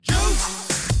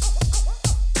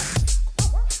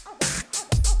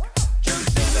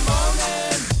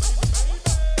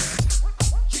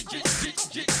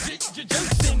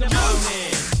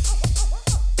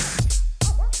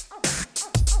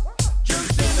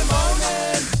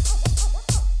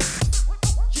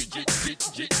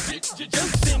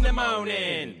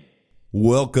moaning.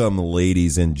 Welcome,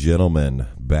 ladies and gentlemen,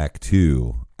 back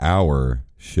to our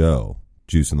show,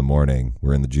 Juice in the Morning.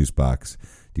 We're in the juice box.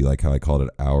 Do you like how I called it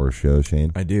our show,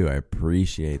 Shane? I do. I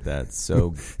appreciate that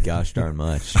so gosh darn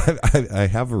much. I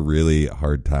have a really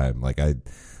hard time. Like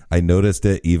I noticed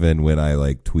it even when I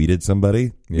tweeted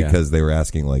somebody because they were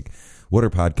asking what are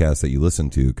podcasts that you listen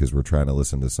to? Because we're trying to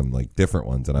listen to some different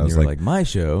ones, and I was like, my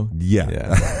show, yeah.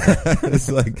 It's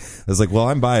I was like, well,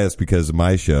 I'm biased because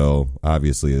my show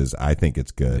obviously is. I think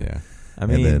it's good. Yeah. I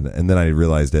mean, and then I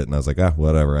realized it, and I was like,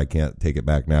 whatever. I can't take it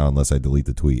back now unless I delete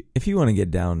the tweet. If you want to get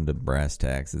down to brass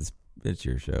tacks, it's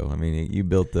your show. I mean, you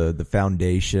built the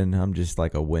foundation. I'm just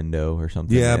like a window or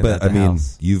something. Yeah, but I mean,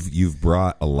 house. you've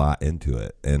brought a lot into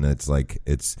it, and it's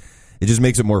it just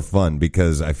makes it more fun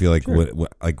because I feel like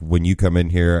when you come in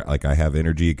here, I have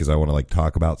energy because I want to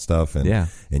talk about stuff, and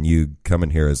you come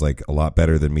in here is a lot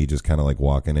better than me just kind of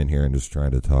walking in here and just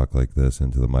trying to talk like this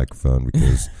into the microphone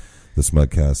because the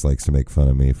Smugcast likes to make fun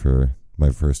of me for my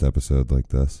first episode like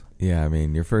this. Yeah, I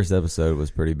mean, your first episode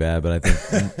was pretty bad, but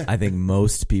I think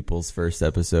most people's first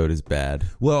episode is bad.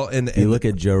 Well, and you look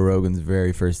at Joe Rogan's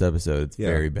very first episode; it's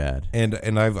very bad.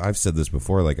 And I've said this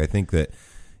before. I think that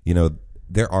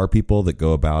there are people that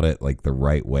go about it the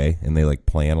right way, and they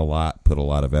plan a lot, put a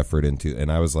lot of effort into. And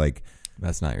I was like,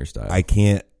 that's not your style. I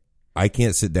can't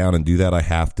sit down and do that. I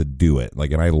have to do it.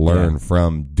 And I learn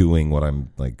from doing what I'm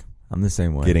I'm the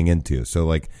same way. Getting into. So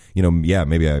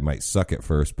maybe I might suck at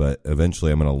first, but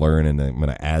eventually I'm going to learn and I'm going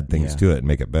to add things to it and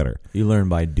make it better. You learn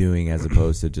by doing as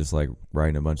opposed to just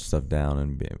writing a bunch of stuff down.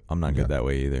 And I'm not good that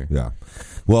way either. Yeah.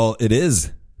 Well, it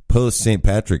is post St.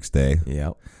 Patrick's Day.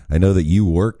 Yeah. I know that you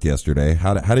worked yesterday.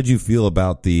 How did you feel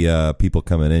about the people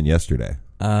coming in yesterday?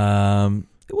 It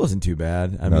wasn't too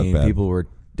bad. I mean, people were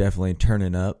definitely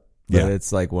turning up. But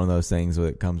it's one of those things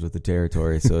that comes with the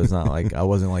territory, so it's not I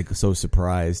wasn't so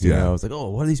surprised. You know, I was like,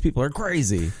 "Oh, what are these people are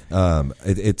crazy."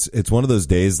 It's one of those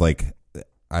days.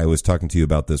 I was talking to you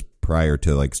about this prior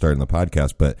to starting the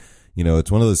podcast, but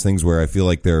it's one of those things where I feel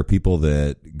like there are people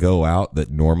that go out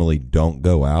that normally don't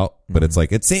go out, but it's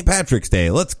it's St. Patrick's Day,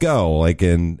 let's go!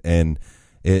 And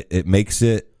it makes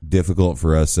it difficult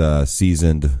for us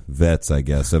seasoned vets, I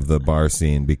guess, of the bar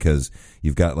scene because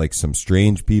you've got some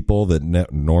strange people that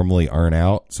normally aren't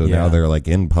out, so now they're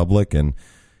in public and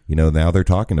now they're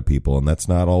talking to people, and that's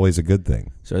not always a good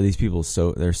thing. So are these people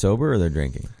they're sober or they're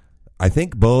drinking? I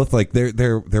think both.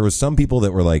 There was some people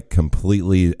that were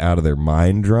completely out of their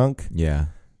mind drunk. Yeah,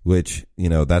 which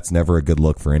that's never a good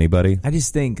look for anybody. I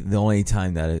just think the only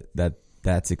time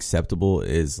that's acceptable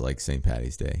is St.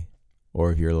 Patty's Day. Or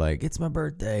if you're it's my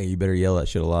birthday, you better yell that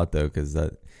shit a lot though, because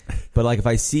that. But if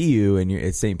I see you and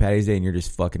it's St. Patty's Day and you're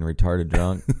just fucking retarded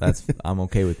drunk, I'm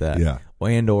okay with that. Yeah.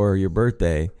 And or your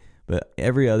birthday, but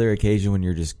every other occasion when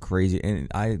you're just crazy, and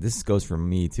this goes for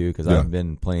me too, because I've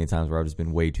been plenty of times where I've just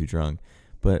been way too drunk.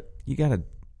 But you gotta,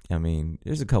 I mean,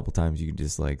 there's a couple times you can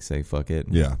just say fuck it.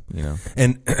 And,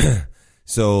 And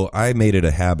so I made it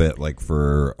a habit.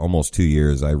 For almost 2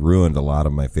 years, I ruined a lot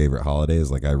of my favorite holidays.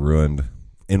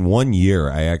 In 1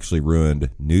 year, I actually ruined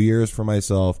New Year's for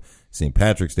myself, St.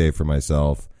 Patrick's Day for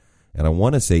myself, and I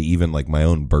want to say even my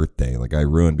own birthday. I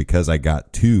ruined because I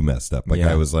got too messed up.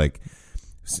 I was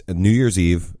New Year's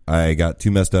Eve, I got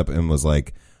too messed up and was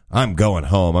I'm going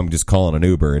home. I'm just calling an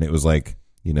Uber, and it was I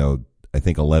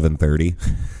think 11:30,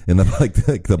 and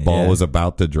the ball was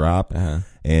about to drop,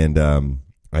 and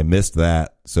I missed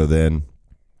that. So then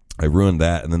I ruined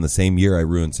that, and then the same year I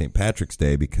ruined St. Patrick's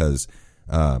Day because.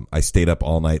 I stayed up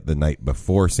all night the night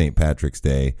before St. Patrick's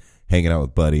Day, hanging out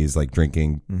with buddies,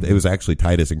 drinking. Mm-hmm. It was actually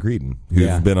Titus and Creedon,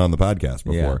 who've been on the podcast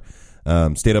before.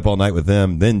 Yeah. Stayed up all night with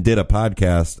them, then did a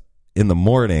podcast in the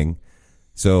morning.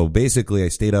 So basically, I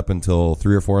stayed up until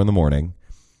 3 or 4 in the morning,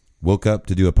 woke up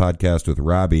to do a podcast with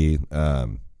Robbie,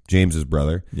 James's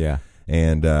brother. Yeah.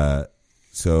 And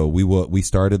so we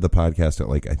started the podcast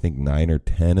at I think 9 or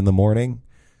 10 in the morning.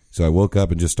 So I woke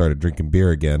up and just started drinking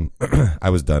beer again. I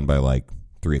was done by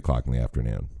 3 o'clock in the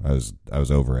afternoon. I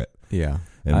was over it. Yeah.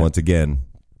 And once again,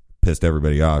 pissed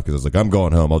everybody off because I was I'm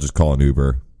going home. I'll just call an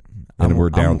Uber. And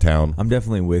we're downtown. I'm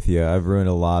definitely with you. I've ruined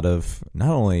a lot of not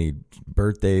only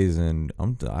birthdays and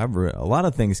I've ruined, a lot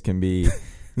of things can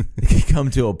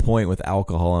come to a point with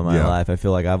alcohol in my life. I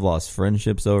feel like I've lost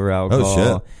friendships over alcohol.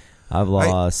 Oh shit! I've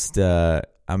lost. I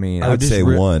would say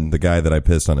the guy that I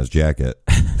pissed on his jacket.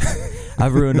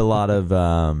 I've ruined a lot of,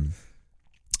 a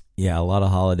lot of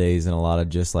holidays and a lot of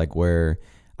just where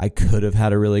I could have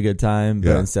had a really good time,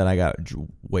 but instead I got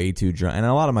way too drunk. And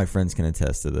a lot of my friends can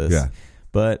attest to this. Yeah.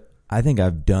 But I think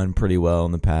I've done pretty well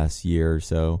in the past year or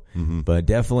so. Mm-hmm. But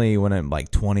definitely when I'm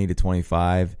 20 to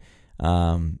 25,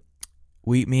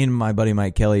 me and my buddy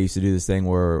Mike Kelly used to do this thing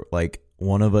where like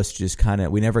one of us just kind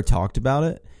of, we never talked about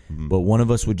it, but one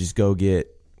of us would just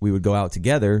we would go out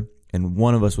together. And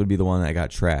one of us would be the one that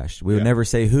got trashed. We would never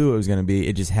say who it was going to be.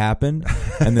 It just happened.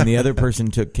 And then the other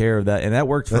person took care of that. And that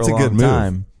worked for a long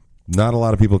time. Not a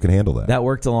lot of people can handle that. That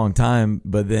worked a long time.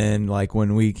 But then like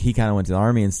when he kind of went to the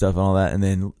Army and stuff and all that. And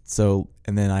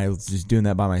then I was just doing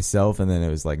that by myself. And then it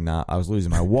was like I was losing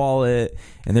my wallet.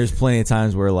 And there's plenty of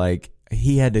times where like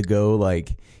he had to go,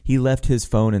 like he left his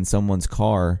phone in someone's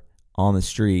car on the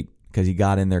street because he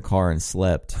got in their car and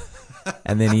slept.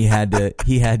 And then he had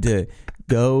to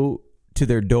go to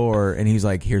their door, and he's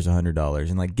like, here's $100,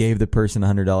 and like gave the person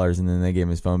 $100, and then they gave him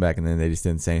his phone back, and then they just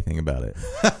didn't say anything about it.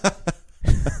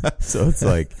 So it's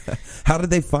like, how did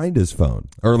they find his phone?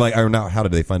 Or not how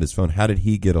did they find his phone? How did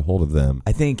he get a hold of them?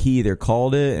 I think he either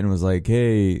called it and was like,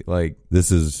 hey, like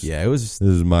this is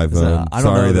my phone. I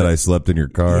Sorry that I slept in your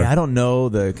car. Yeah, I don't know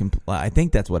I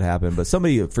think that's what happened, but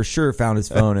somebody for sure found his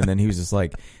phone, and then he was just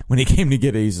like, when he came to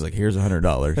get it, he's just like, here's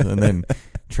 $100, and then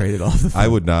traded off the phone. I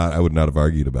would not have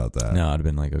argued about that. No, I'd have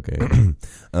been like, okay.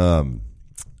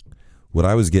 What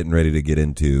I was getting ready to get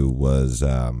into was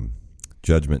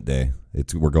Judgment Day.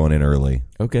 We're going in early.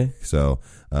 Okay. So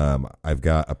I've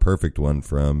got a perfect one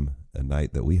from a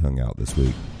night that we hung out this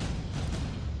week.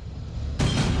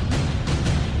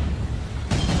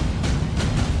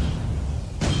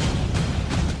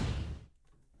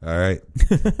 All right.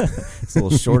 It's a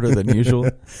little shorter than usual.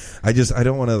 I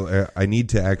don't want to. I need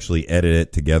to actually edit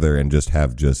it together and just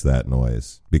have just that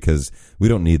noise, because we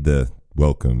don't need the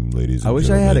welcome, ladies and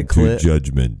gentlemen, I had a clip. To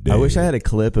Judgment Day. I wish I had a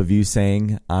clip of you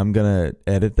saying, I'm going to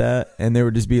edit that, and there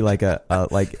would just be like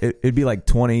it'd be like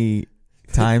 20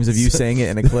 times of you saying it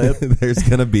in a clip. There's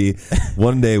going to be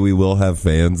one day we will have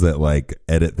fans that like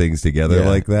edit things together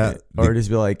like that. Or just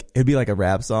be like, it'd be like a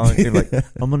rap song. You're like,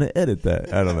 I'm going to edit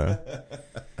that. I don't know.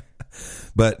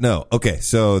 But no, okay.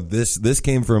 So this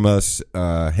came from us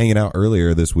hanging out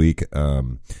earlier this week.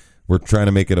 We're trying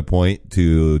to make it a point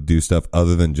to do stuff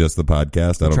other than just the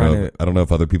podcast. I don't know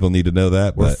if other people need to know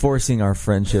that. We're forcing our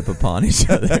friendship upon each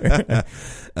other.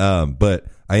 But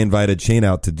I invited Shane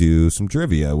out to do some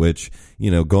trivia, which,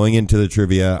 going into the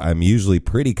trivia, I'm usually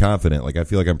pretty confident. Like, I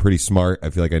feel like I'm pretty smart. I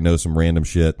feel like I know some random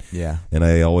shit. Yeah. And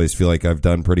I always feel like I've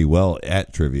done pretty well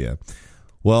at trivia.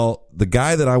 Well, the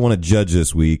guy that I want to judge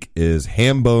this week is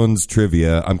Hambones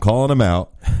Trivia. I'm calling him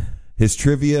out. His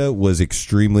trivia was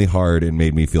extremely hard and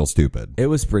made me feel stupid. It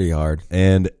was pretty hard.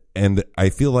 And I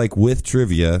feel like with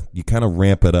trivia, you kind of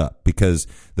ramp it up, because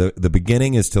the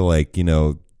beginning is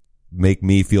to make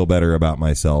me feel better about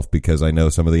myself because I know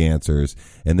some of the answers.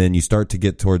 And then you start to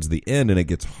get towards the end and it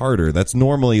gets harder. That's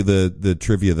normally the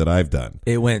trivia that I've done.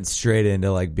 It went straight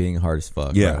into like being hard as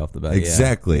fuck right off the bat.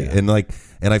 Exactly. Yeah.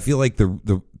 And I feel like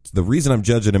the reason I'm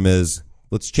judging him is,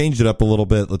 let's change it up a little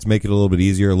bit. Let's make it a little bit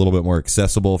easier, a little bit more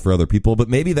accessible for other people. But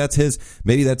maybe that's his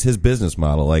business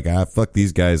model. Like, fuck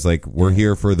these guys. Like, we're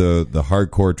here for the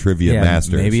hardcore trivia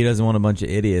masters. Maybe he doesn't want a bunch of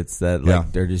idiots that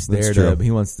they're just there to.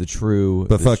 He wants the true.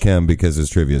 But fuck him, because his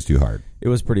trivia is too hard. It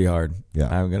was pretty hard.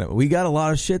 Yeah, we got a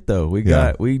lot of shit though.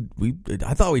 I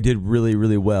thought we did really,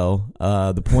 really well.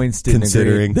 The points didn't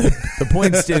agree. The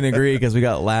points didn't agree because we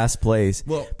got last place.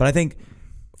 Well, but I think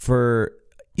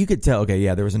you could tell. Okay,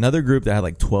 yeah, there was another group that had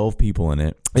like 12 people in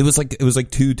it. It was like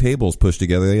two tables pushed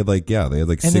together. They had like and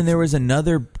then there was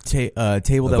another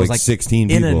table that was like 16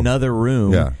 people in another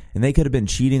room. Yeah, and they could have been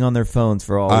cheating on their phones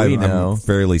for all we know. I'm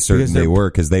fairly certain they were,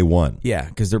 because they won. Yeah,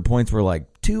 because their points were like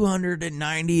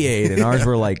 298, and ours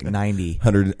were like 90.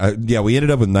 100. We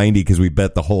ended up with 90 because we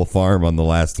bet the whole farm on the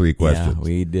last three questions. Yeah,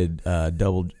 we did not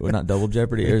double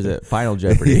Jeopardy, or is it Final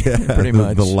Jeopardy? Pretty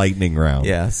much the lightning round.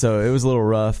 Yeah, so it was a little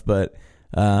rough, but.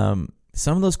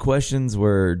 Some of those questions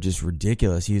were just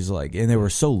ridiculous. He was like, and they were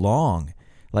so long.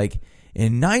 Like,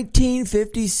 in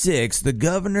 1956, the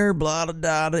governor, blah,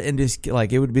 blah, blah, and just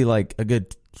like, it would be like a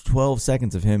good 12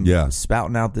 seconds of him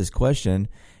spouting out this question.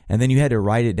 And then you had to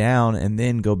write it down and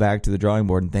then go back to the drawing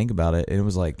board and think about it. And it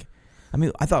was like,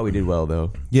 I thought we did well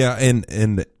though. Yeah.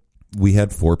 And we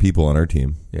had 4 people on our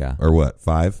team. Yeah. Or what?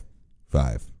 5?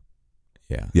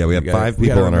 Yeah, we had 5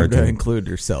 people on our team. Include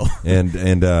yourself. and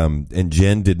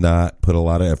Jen did not put a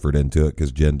lot of effort into it,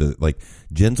 because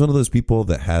Jen's one of those people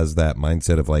that has that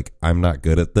mindset of like, I'm not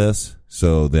good at this,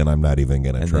 so then I'm not even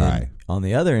going to try. Then on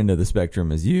the other end of the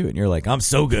spectrum is you, and you're like, I'm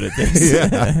so good at this.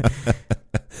 Yeah.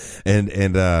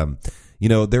 and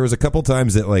there was a couple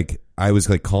times that like I was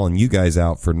like calling you guys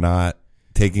out for not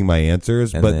taking my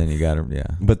answers, and but then you got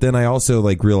to, But then I also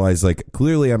like realized like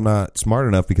clearly I'm not smart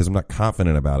enough because I'm not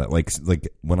confident about it. Like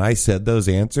when I said those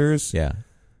answers,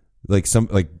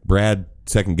 like Brad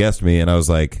second guessed me, and I was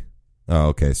like, Oh,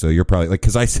 okay. So you're probably like,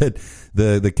 because I said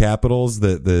the Capitals.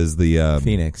 There's the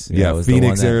Phoenix. Yeah,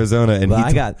 Phoenix, Arizona, and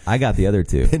I got the other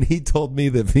two. And he told me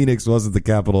that Phoenix wasn't the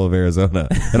capital of Arizona,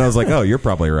 and I was like, oh, you're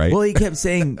probably right. Well, he kept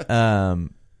saying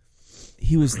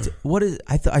he was. What is?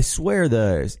 I swear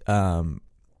the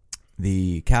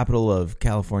capital of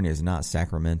California is not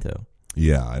Sacramento.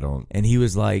 Yeah, I don't. And he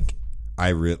was like,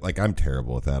 I'm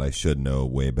terrible with that. I should know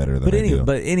way better than I do.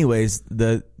 But anyways,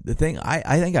 the thing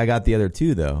I think I got the other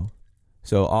two though.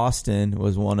 So Austin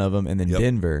was one of them, and then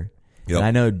Denver. Yep. And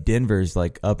I know Denver's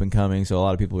like up and coming, so a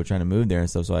lot of people are trying to move there and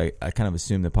stuff. So I kind of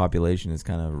assume the population has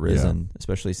kind of risen,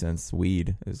 especially since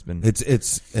weed has been.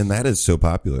 It's and that is so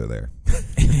popular there.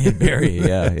 Very,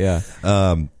 yeah.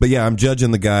 But yeah, I'm judging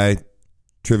the guy.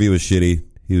 Trivia was shitty.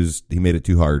 He made it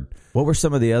too hard. What were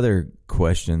some of the other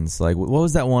questions? Like, what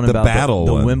was that one about? Battle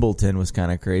the one. Wimbledon was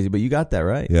kind of crazy, but you got that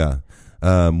right. Yeah.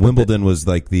 Wimbledon was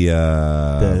like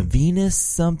the Venus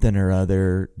something or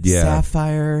other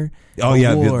Sapphire. Oh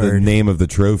yeah, the name of the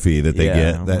trophy that they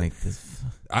get. I'm that like this.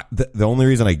 The only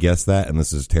reason I guessed that, and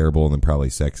this is terrible and then probably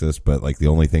sexist, but like the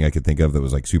only thing I could think of that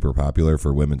was like super popular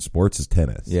for women's sports is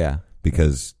tennis. Yeah,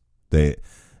 because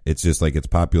it's just like it's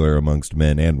popular amongst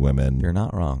men and women. You're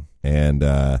not wrong. And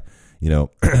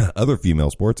other female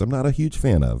sports I'm not a huge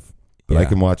fan of, but I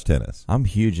can watch tennis. I'm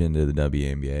huge into the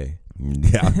WNBA.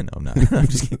 Yeah. No, I'm not. I'm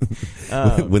just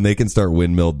kidding. When they can start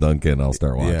windmill dunking, I'll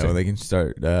start watching. Yeah, when they can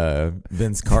start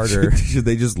Vince Carter. Should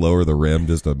they just lower the rim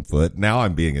just a foot? Now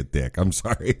I'm being a dick. I'm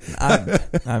sorry.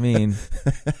 I mean,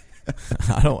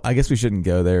 I guess we shouldn't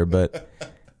go there, but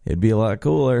it'd be a lot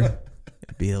cooler.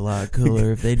 It'd be a lot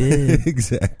cooler if they did.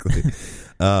 Exactly.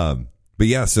 But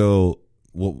yeah, so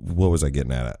what was I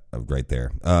getting at right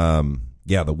there?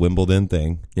 Yeah, the Wimbledon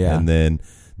thing. Yeah. And then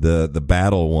the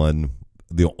battle one.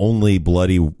 The only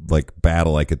bloody like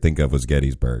battle I could think of was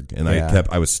Gettysburg, and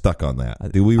I was stuck on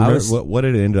that. Do we remember what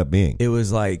did it end up being? It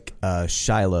was like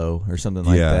Shiloh or something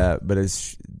like that, but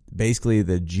it's basically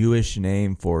the Jewish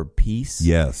name for peace.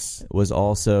 Yes, was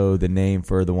also the name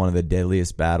for one of the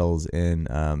deadliest battles in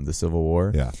the Civil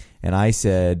War. Yeah, and I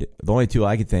said the only two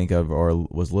I could think of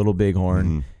was Little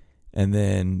Bighorn, and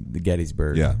then the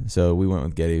Gettysburg. Yeah, so we went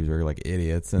with Gettysburg like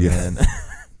idiots, and then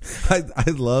I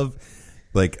love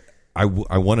like. I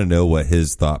want to know what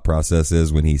his thought process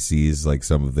is when he sees like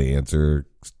some of the answer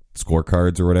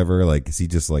scorecards or whatever. Like, is he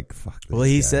just like, fuck this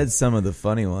he guy? said some of the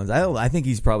funny ones. I think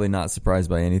he's probably not surprised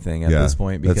by anything at this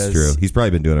point. Because, that's true. He's probably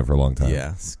been doing it for a long time.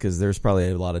 Yeah, because there's probably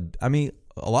a lot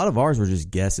of ours were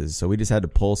just guesses. So we just had to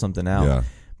pull something out. Yeah.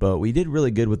 But we did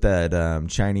really good with that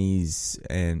Chinese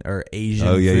or Asian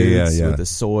foods with the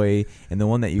soy. And the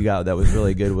one that you got that was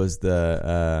really good was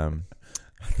the...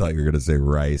 I thought you were going to say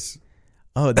rice.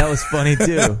 Oh, that was funny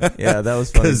too. Yeah, that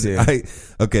was funny too.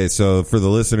 Okay, so for the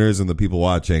listeners and the people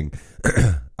watching,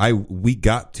 we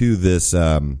got to this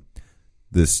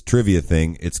this trivia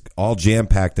thing. It's all jam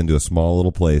packed into a small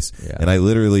little place, and I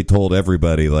literally told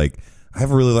everybody like I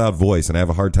have a really loud voice and I have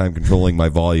a hard time controlling my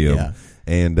volume. Yeah.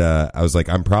 And I was like,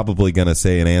 I'm probably going to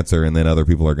say an answer and then other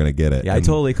people are going to get it. Yeah, I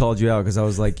totally called you out because I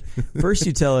was like, first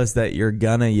you tell us that you're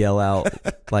going to yell out.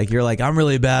 Like, you're like, I'm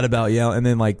really bad about yelling. And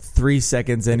then like 3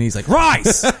 seconds in, he's like,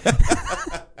 rice!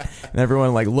 And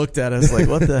everyone like looked at us like,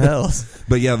 what the hell?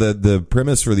 But yeah, the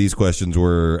premise for these questions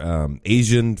were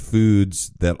Asian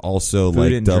foods that also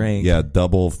food and drink.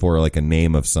 Double for like a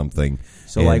name of something.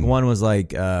 So like one was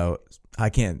like, I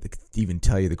can't even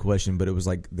tell you the question, but it was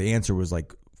like, the answer was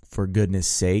like, for goodness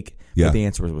sake. Yeah. But the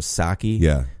answer was sake.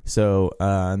 Yeah. So,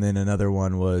 and then another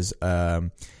one was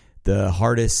the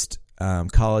hardest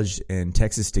college in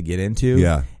Texas to get into.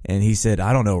 Yeah. And he said,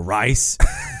 I don't know, rice.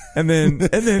 And then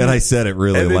and I said it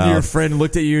really loud. And then your friend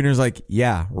looked at you and was like,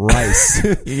 yeah, rice.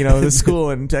 The school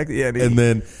in Texas. Yeah,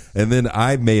 and then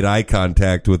I made eye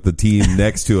contact with the team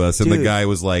next to us, and the guy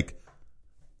was like,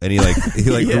 and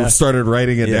he started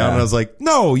writing it down, and I was like,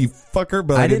 "No, you fucker!"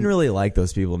 But I didn't really like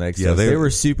those people next to us. They were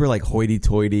super like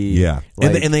hoity-toity. Yeah,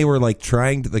 like, and they were like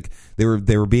trying to like they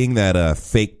were being that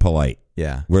fake polite.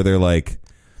 Yeah, where they're like,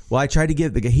 well, I tried to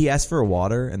give he asked for a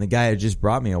water, and the guy had just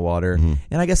brought me a water, and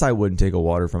I guess I wouldn't take a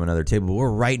water from another table, but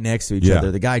we're right next to each other.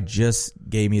 The guy just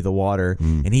gave me the water,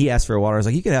 and he asked for a water. I was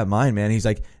like, you can have mine, man. He's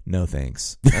like, no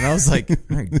thanks. And I was like,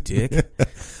 dick.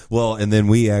 Well, and then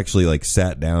we actually like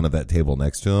sat down at that table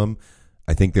next to him.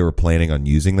 I think they were planning on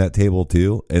using that table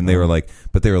too, and they were like,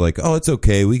 oh, it's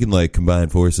okay, we can like combine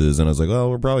forces. And I was like, well,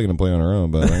 we're probably going to play on our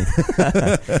own, but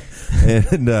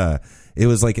and it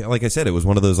was like I said, it was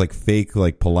one of those like fake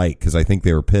like polite, because I think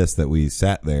they were pissed that we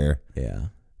sat there. Yeah,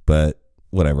 but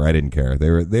whatever, I didn't care.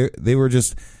 They were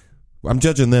just I'm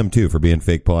judging them too for being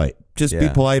fake polite. Just be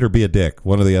polite or be a dick.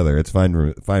 One or the other. It's fine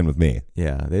with me.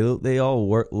 Yeah, they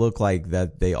all look like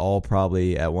that. They all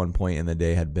probably at one point in the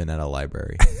day had been at a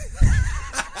library.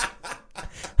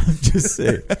 I'm just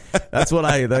saying. That's what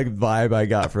the vibe I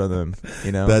got from them.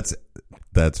 You know,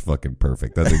 that's fucking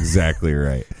perfect. That's exactly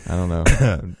right. I don't know.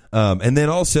 And then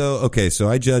also, okay, so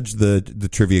I judged the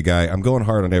trivia guy. I'm going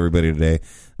hard on everybody today.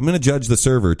 I'm going to judge the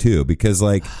server too because,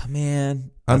 like,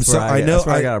 man, I'm sorry. I know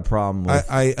I got a problem with.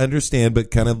 I understand, but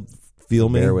kind of feel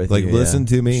me. Like, listen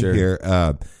to me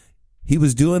here. He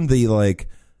was doing the like,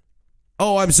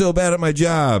 oh, I'm so bad at my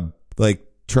job, like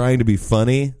trying to be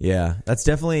funny. Yeah, that's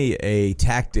definitely a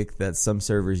tactic that some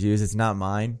servers use. It's not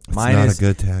mine. It's not a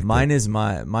good tactic. Mine is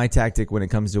my tactic when it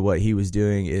comes to what he was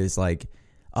doing is like,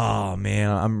 oh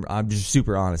man, I'm just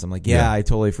super honest. I'm like, yeah, I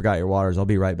totally forgot your waters. I'll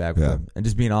be right back with them. And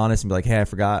just being honest and be like, hey, I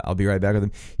forgot. I'll be right back with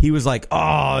him. He was like, oh,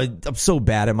 I'm so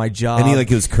bad at my job. And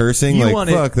he was cursing,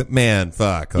 fuck that man,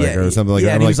 fuck, or something like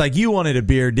that. And he was like, you wanted a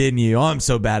beer, didn't you? Oh, I'm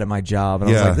so bad at my job. And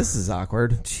I was like, this is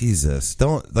awkward. Jesus,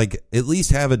 don't at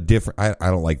least have a different. I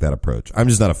don't like that approach. I'm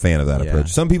just not a fan of that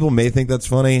approach. Some people may think that's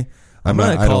funny. I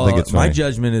don't think it's funny. My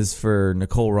judgment is for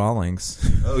Nicole Rawlings.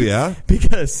 Oh yeah,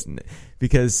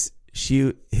 because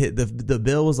she hit the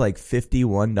bill was like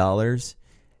 $51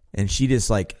 and she just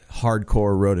like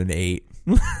hardcore wrote an 8.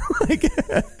 Like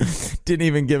didn't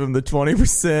even give him the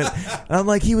 20%. And I'm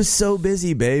like, he was so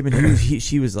busy, babe, and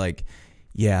she was like,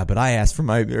 yeah, but I asked for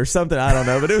my or something, I don't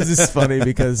know, but it was just funny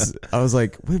because I was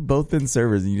like, we've both been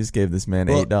servers and you just gave this man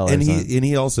 $8. And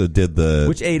he also did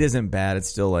which 8 isn't bad. It's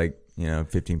still like,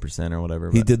 15% or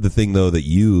whatever. He did the thing though that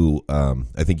you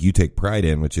I think you take pride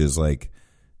in, which is like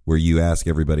where you ask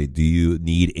everybody, do you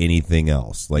need anything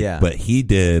else? But he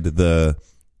did the,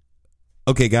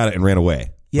 okay, got it, and ran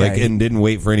away. And didn't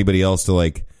wait for anybody else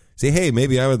to say, hey,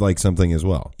 maybe I would like something as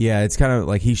well. Yeah, it's kind of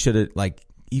like he should have,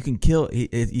 you can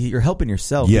you're helping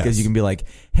yourself because you can be like,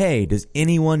 hey, does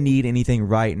anyone need anything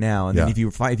right now? And then if you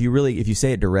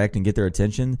say it direct and get their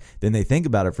attention, then they think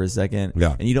about it for a second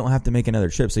and you don't have to make another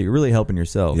trip. So you're really helping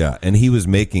yourself. Yeah. And he was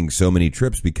making so many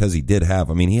trips because he did have,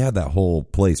 he had that whole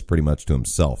place pretty much to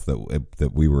himself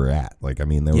that we were at.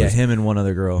 There was him and one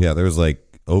other girl. Yeah. There was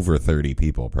over 30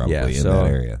 people probably in that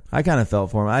area. I kind of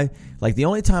felt for him. The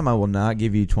only time I will not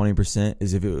give you 20%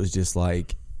 is if it was just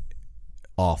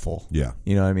awful. Yeah.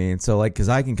 You know what I mean? So because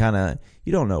I can kind of,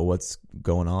 you don't know what's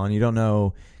going on. You don't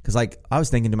know. Because I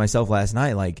was thinking to myself last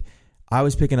night, I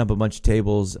was picking up a bunch of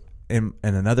tables in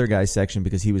another guy's section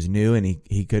because he was new and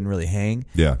he couldn't really hang.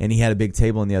 Yeah. And he had a big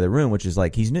table in the other room, which is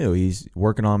he's new. He's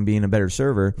working on being a better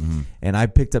server. Mm-hmm. And I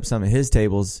picked up some of his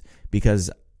tables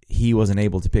because he wasn't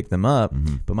able to pick them up.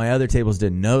 Mm-hmm. But my other tables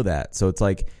didn't know that. So it's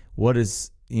what is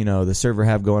the server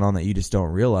have going on that you just don't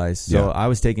realize. So I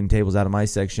was taking tables out of my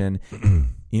section,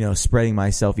 spreading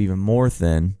myself even more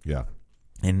thin. Yeah.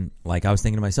 And I was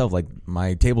thinking to myself,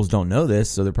 my tables don't know this,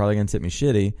 so they're probably going to tip me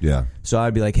shitty. Yeah. So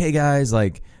I'd be like, hey guys,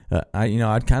 I'd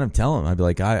kind of tell them, I'd be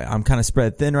like, I'm kind of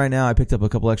spread thin right now. I picked up a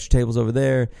couple extra tables over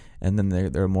there, and then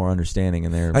they're more understanding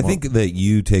and I think that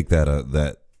you take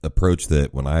that approach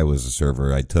that when I was a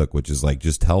server I took, which is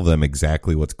just tell them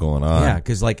exactly what's going on. Yeah,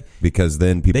 because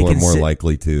then people are more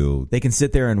likely to. They can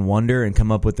sit there and wonder and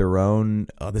come up with their own.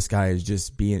 Oh, this guy is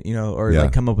just being, or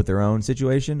come up with their own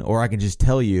situation. Or I can just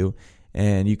tell you,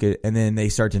 and then they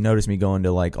start to notice me going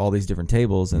to all these different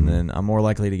tables, and then I'm more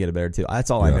likely to get a better too. That's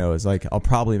all I know is I'll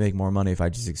probably make more money if I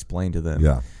just explain to them.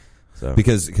 Yeah. So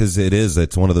because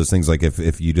it's one of those things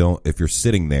if you're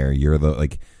sitting there,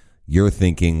 you're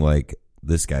thinking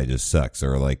this guy just sucks,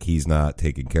 or he's not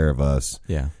taking care of us.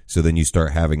 Yeah. So then you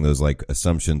start having those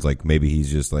assumptions, maybe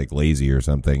he's just lazy or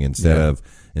something, instead of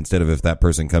if that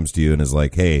person comes to you and is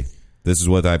hey, this is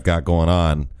what I've got going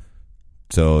on,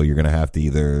 so you're gonna have to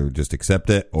either just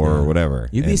accept it or whatever.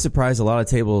 You'd be surprised. A lot of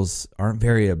tables aren't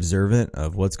very observant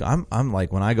of what's going. I'm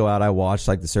when I go out, I watch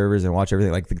the servers and watch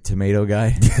everything, the tomato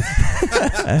guy.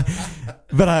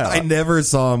 But I never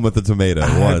saw him with the tomato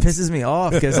once. It pisses me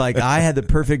off because I had the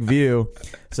perfect view.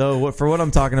 So what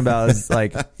I'm talking about is I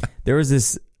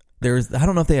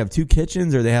don't know if they have two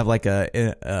kitchens or they have I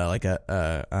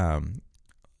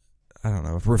don't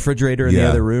know, a refrigerator in the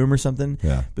other room or something.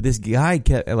 Yeah. But this guy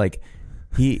kept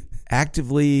he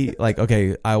actively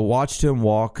okay, I watched him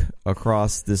walk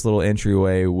across this little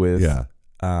entryway with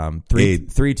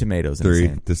three tomatoes in his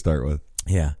hand to start with.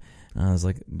 Yeah. I was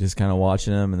just kind of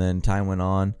watching him, and then time went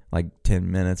on 10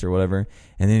 minutes or whatever,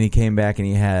 and then he came back and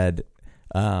he had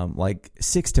like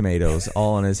 6 tomatoes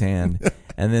all in his hand.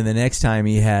 And then the next time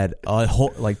he had a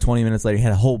whole, like 20 minutes later, he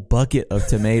had a whole bucket of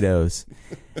tomatoes.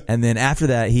 And then after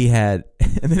that, he had,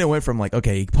 and then it went from like,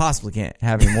 okay, he possibly can't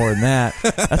have any more than that.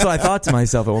 That's what I thought to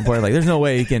myself at one point. Like, there's no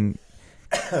way he can,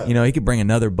 he could bring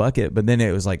another bucket. But then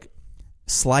it was like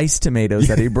sliced tomatoes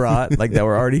that he brought, like that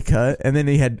were already cut. And then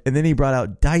he brought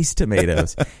out diced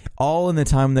tomatoes. All in the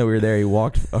time that we were there, he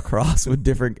walked across with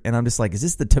different, and I'm just like, is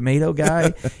this the tomato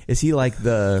guy? Is he like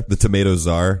the tomato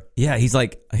czar? Yeah, he's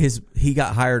like he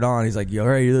got hired on. He's like, all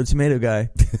right, you're the tomato guy.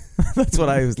 That's what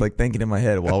I was like thinking in my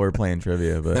head while we were playing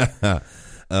trivia. But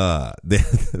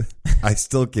I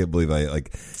still can't believe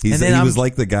he was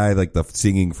like the guy, like the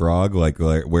singing frog, like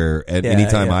where at any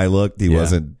time I looked, he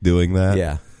wasn't doing that.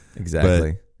 Yeah,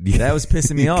 exactly. But, that was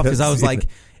pissing me off because I was like,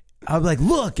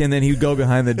 look, and then he'd go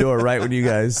behind the door right when you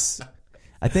guys.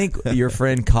 I think your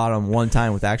friend caught him one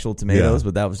time with actual tomatoes,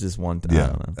 but that was just one time. Yeah. I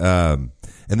don't know.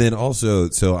 And then also,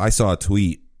 so I saw a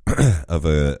tweet of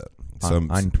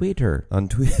on Twitter. On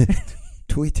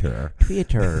Twitter. I'm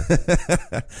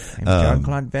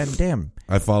Jean-Claude Van Damme.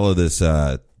 I follow this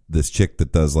chick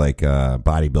that does like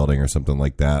bodybuilding or something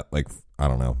like that. Like, I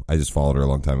don't know. I just followed her a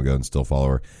long time ago and still follow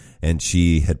her. And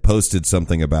she had posted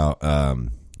something about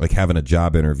like having a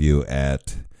job interview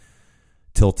at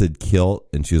Tilted Kilt,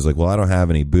 and she was like, well, I don't have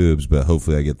any boobs, but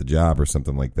hopefully I get the job or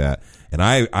something like that. And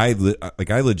I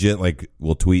legit like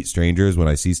will tweet strangers when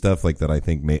I see stuff like that I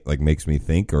think makes me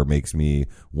think or makes me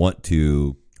want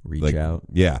to reach out.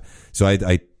 Yeah. So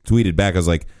I tweeted back. I was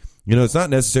like, it's not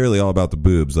necessarily all about the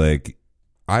boobs. Like,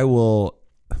 I will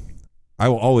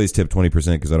always tip 20%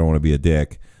 because I don't want to be a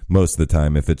dick most of the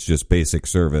time if it's just basic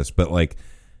service. But like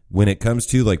when it comes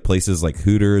to like places like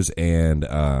Hooters and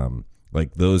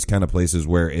like those kind of places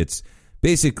where it's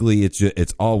basically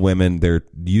it's all women, they're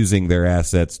using their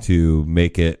assets to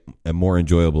make it a more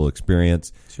enjoyable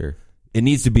experience. Sure. It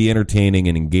needs to be entertaining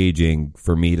and engaging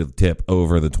for me to tip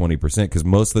over the 20% because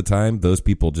most of the time those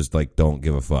people just like don't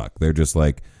give a fuck. They're just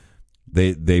like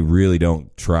they really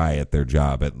don't try at their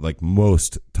job at like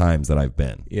most times that I've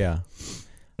been. Yeah.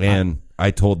 And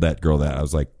I told that girl that I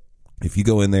was like, if you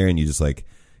go in there and you just like,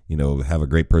 have a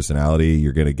great personality,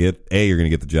 you're going to get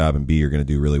the job, and B, you're going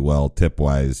to do really well tip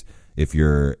wise if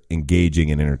you're engaging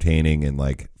and entertaining and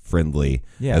like friendly,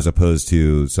 as opposed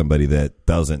to somebody that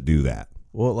doesn't do that.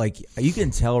 Well, like you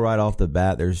can tell right off the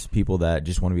bat, there's people that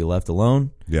just want to be left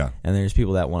alone. Yeah. And there's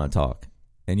people that want to talk.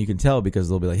 And you can tell because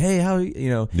they'll be like, hey, how,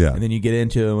 Yeah. And then you get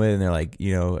into it and they're like,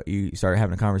 you start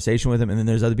having a conversation with them. And then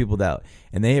there's other people that,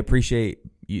 and they appreciate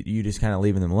you just kind of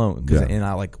leaving them alone. And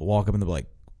I like walk up and they'll be like,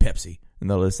 Pepsi. And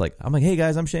they'll just like, I'm like, hey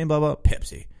guys, I'm Shane, blah, blah,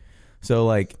 Pepsi. So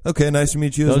like, okay, nice to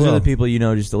meet you. Those are the people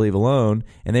just to leave alone,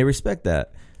 and they respect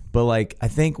that. But like, I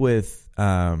think with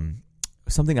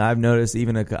something I've noticed,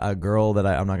 even a girl that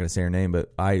I'm not going to say her name,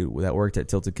 but that worked at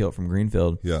Tilted Kilt from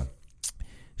Greenfield. Yeah.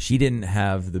 She didn't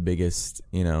have the biggest,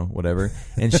 whatever,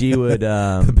 and she would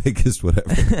the biggest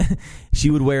whatever. She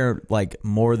would wear like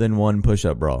more than one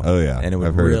push-up bra. Oh yeah, and it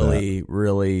would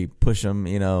really push them.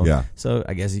 Yeah. So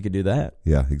I guess you could do that.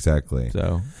 Yeah, exactly.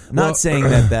 So I'm not saying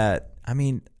that. I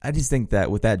mean, I just think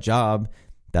that with that job,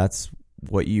 that's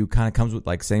what you kind of comes with.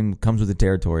 Like comes with the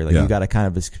territory. Like you got to kind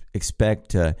of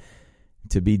expect to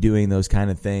be doing those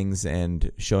kind of things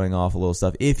and showing off a little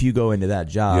stuff if you go into that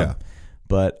job. Yeah.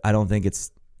 But I don't think it's.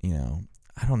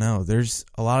 I don't know. There's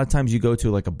a lot of times you go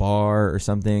to like a bar or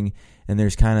something and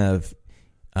there's kind of,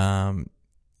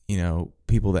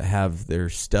 people that have their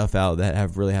stuff out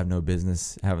that really have no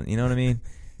business having, you know what I mean?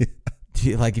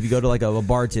 Like if you go to like a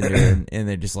bartender and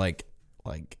they're just like,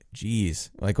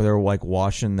 geez, like they're like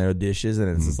washing their dishes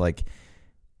and it's just like,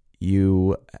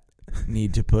 you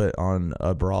need to put on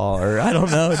a bra or I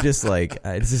don't know, just like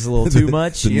it's just a little too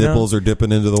much. The nipples are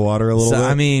dipping into the water a little bit.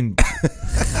 I mean,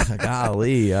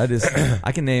 golly, I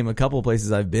can name a couple of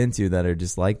places I've been to that are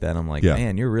just like that. I'm like,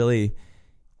 man, you're really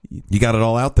you got it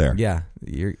all out there. Yeah,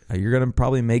 you're gonna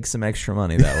probably make some extra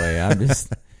money that way. I'm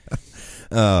just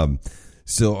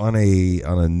so on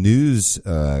a news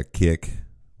kick.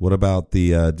 What about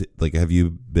the have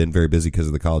you been very busy because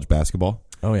of the college basketball?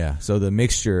 Oh yeah, so the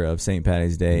mixture of St.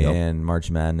 Patty's Day and March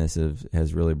Madness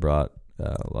has really brought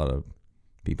a lot of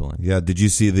people in. Yeah, did you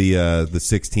see the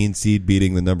 16 seed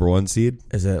beating the number 1 seed?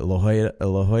 Is it La Jolla?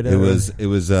 It was.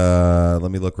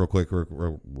 Let me look real quick.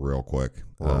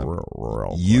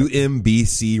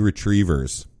 UMBC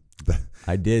Retrievers.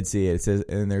 I did see it. It says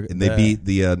and they beat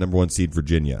the number 1 seed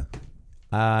Virginia.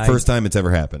 First time it's ever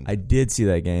happened. I did see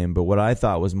that game, but what I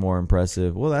thought was more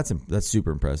impressive. Well, that's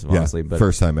super impressive, honestly. But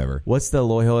first time ever. What's the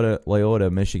Loyola,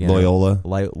 Michigan?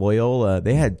 Loyola.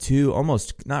 They had two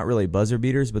almost not really buzzer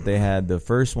beaters, but they had the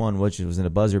first one, which was in a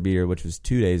buzzer beater, which was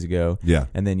 2 days ago. Yeah.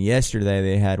 And then yesterday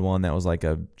they had one that was like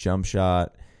a jump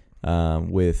shot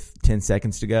with 10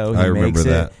 seconds to go. I remember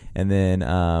that. And then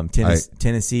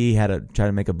Tennessee had to try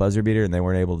to make a buzzer beater, and they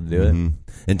weren't able to do it.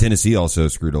 And Tennessee also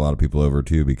screwed a lot of people over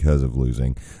too because of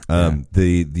losing.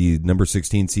 The number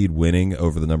 16 seed winning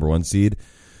over the number 1 seed,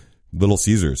 Little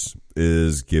Caesars,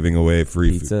 is giving away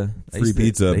free pizza. They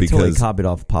because totally copied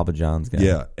off Papa John's guy.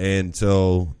 Yeah, and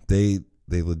so they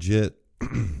legit.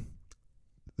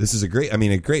 This is a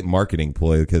great marketing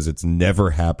ploy because it's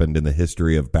never happened in the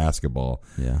history of basketball.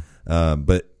 Yeah.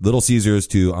 But Little Caesars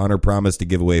to honor promise to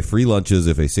give away free lunches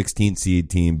if a 16 seed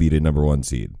team beat a number 1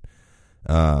 seed.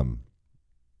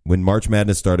 When March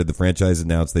Madness started, the franchise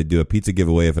announced they'd do a pizza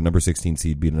giveaway if a number 16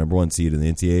 seed beat a number 1 seed in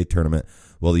the NCAA tournament.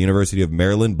 Well, the University of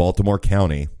Maryland, Baltimore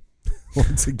County,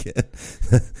 once again,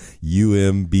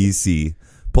 UMBC,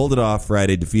 pulled it off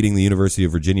Friday, defeating the University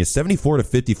of Virginia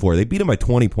 74-54. They beat them by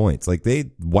 20 points. Like,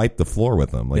 they wiped the floor with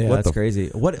them. Like, yeah, what that's crazy.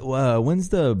 When's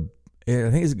the?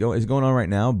 I think it's going on right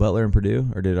now. Butler and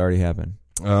Purdue, or did it already happen?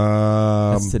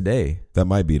 That's today. That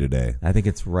might be today. I think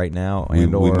it's right now. We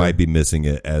might be missing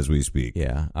it as we speak.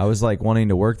 Yeah, I was like wanting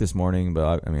to work this morning,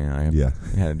 but I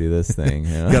had to do this thing.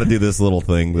 You know? Got to do this little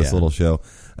thing, little show.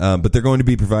 But they're going to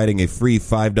be providing a free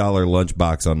 $5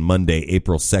 lunchbox on Monday,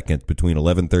 April 2nd, between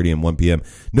 11:30 and 1 p.m.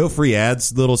 No free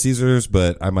ads, Little Caesars,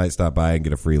 but I might stop by and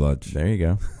get a free lunch. There you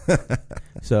go.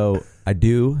 So I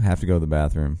do have to go to the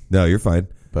bathroom. No, you're fine.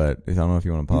 But I don't know if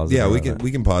you want to pause it. Yeah,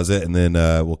 we can pause it, and then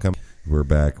we'll come. We're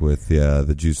back with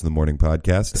the Juice in the Morning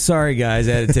podcast. Sorry, guys.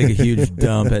 I had to take a huge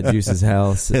dump at Juice's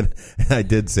house. And I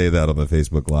did say that on the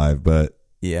Facebook Live, but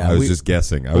yeah, I was just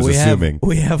guessing. I was assuming.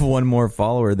 We have one more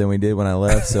follower than we did when I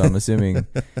left, so I'm assuming.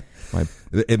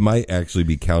 It might actually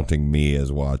be counting me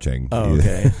as watching. Oh,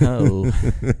 okay. Oh.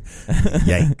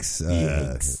 Yikes.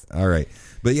 Yikes. All right.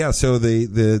 But yeah, so the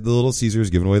Little Caesars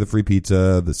giving away the free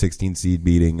pizza, the 16 seed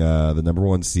beating the number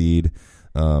 1 seed.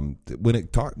 When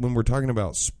we're talking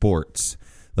about sports,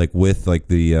 like with like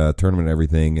the tournament and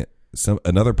everything,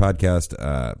 another podcast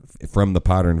from the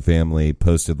Pottern family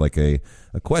posted like a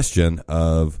question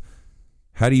of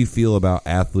how do you feel about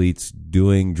athletes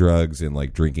doing drugs and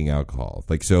like drinking alcohol?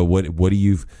 Like, so what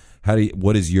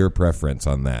is your preference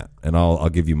on that? And I'll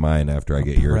give you mine after I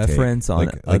get your preference take. on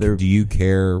like, other. Do you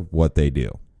care what they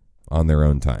do on their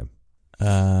own time?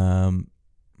 Man,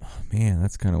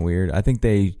 that's kind of weird. I think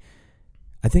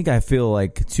I feel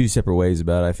like two separate ways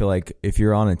about it. I feel like if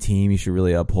you're on a team, you should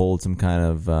really uphold some kind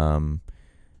of, I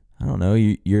don't know,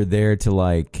 you're there to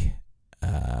like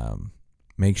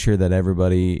make sure that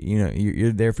everybody, you know,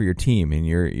 you're there for your team and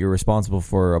you're responsible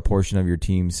for a portion of your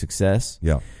team's success.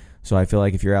 Yeah. So I feel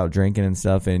like if you're out drinking and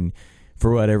stuff and for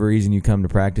whatever reason you come to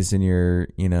practice and you're,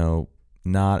 you know,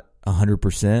 not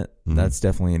 100%, that's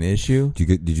definitely an issue.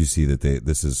 Did you see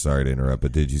that sorry to interrupt,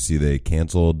 but did you see they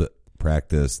canceled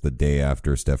practice the day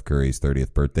after Steph Curry's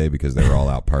 30th birthday because they were all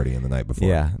out partying the night before?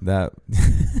 Yeah, that.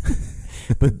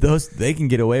 But they can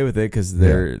get away with it because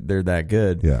they're that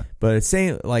good. Yeah. But it's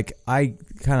saying like I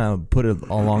kind of put it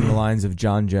along the lines of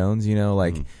John Jones. You know,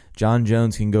 like John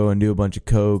Jones can go and do a bunch of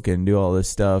coke and do all this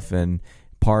stuff and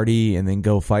party and then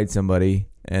go fight somebody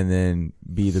and then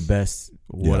be the best.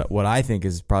 What I think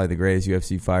is probably the greatest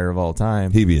UFC fighter of all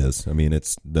time. He is. I mean,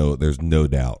 there's no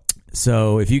doubt.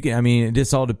 So if you can, I mean, it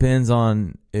just all depends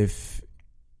on if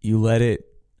you let it.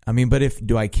 I mean, but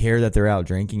do I care that they're out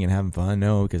drinking and having fun?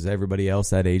 No, because everybody else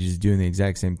that age is doing the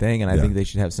exact same thing, and I think they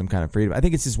should have some kind of freedom. I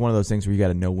think it's just one of those things where you got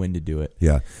to know when to do it.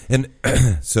 Yeah, and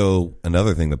so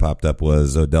another thing that popped up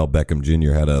was Odell Beckham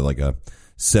Jr. had a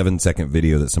 7-second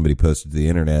video that somebody posted to the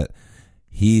internet.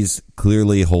 He's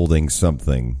clearly holding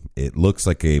something. It looks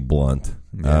like a blunt.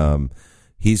 Yeah.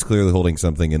 He's clearly holding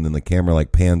something, and then the camera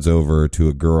like pans over to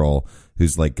a girl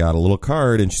who's like got a little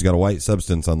card, and she's got a white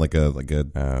substance on like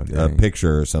a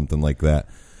picture or something like that.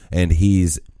 And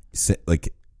he's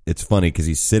like, it's funny because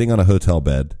he's sitting on a hotel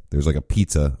bed. There's like a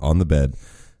pizza on the bed.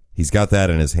 He's got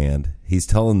that in his hand. He's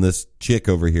telling this chick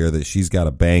over here that she's got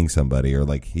to bang somebody, or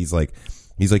like he's like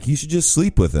you should just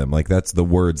sleep with him. Like that's the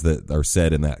words that are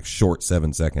said in that short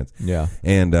 7 seconds. Yeah.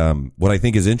 And what I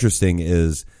think is interesting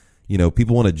is, you know,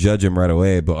 people want to judge him right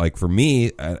away, but like for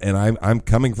me, and I'm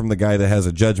coming from the guy that has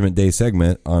a Judgment Day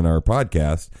segment on our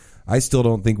podcast, I still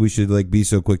don't think we should like be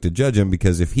so quick to judge him,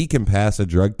 because if he can pass a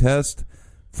drug test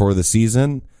for the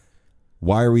season,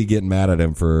 why are we getting mad at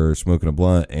him for smoking a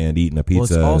blunt and eating a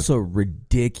pizza? Well, it's also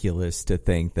ridiculous to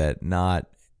think that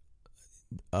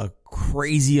a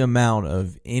crazy amount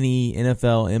of any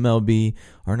NFL, MLB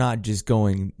are not just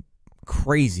going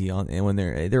crazy on, and when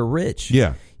they're rich.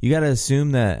 Yeah. You got to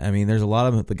assume that. I mean, there's a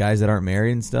lot of the guys that aren't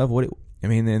married and stuff.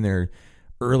 In their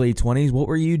early 20s, what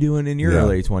were you doing in your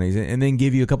early 20s? And then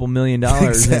give you a couple $1 million.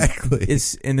 Exactly.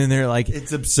 And then they're like,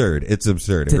 it's absurd. It's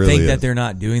absurd. To it really think is. that they're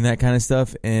not doing that kind of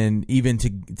stuff, and even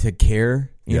to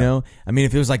care. You know, I mean,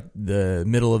 if it was like the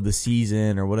middle of the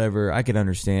season or whatever, I could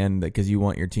understand that because you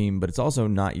want your team, but it's also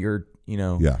not your,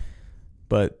 Yeah.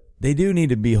 But they do need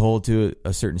to be held to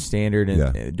a certain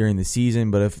standard during the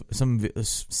season. But if some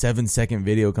 7-second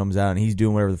video comes out and he's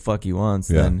doing whatever the fuck he wants,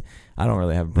 then I don't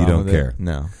really have a problem. You don't care. It.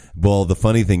 No. Well, the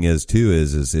funny thing is too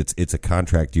is it's a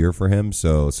contract year for him.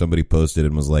 So somebody posted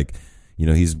and was like,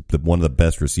 he's one of the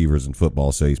best receivers in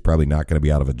football, so he's probably not going to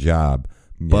be out of a job.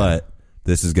 Yeah. But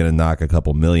this is going to knock a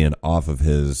couple million off of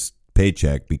his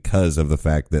paycheck because of the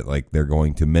fact that like they're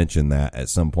going to mention that at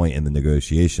some point in the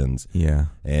negotiations. Yeah.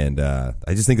 And I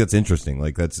just think that's interesting.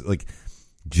 Like that's like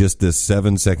just this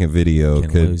 7-second video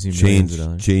could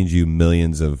change you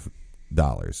millions of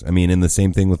dollars. I mean, and the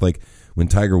same thing with like when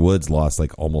Tiger Woods lost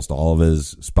like almost all of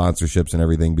his sponsorships and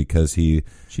everything because he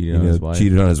cheated on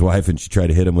his wife and she tried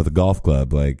to hit him with a golf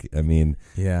club. Like, I mean,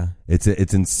 it's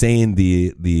insane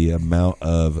the amount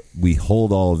of, we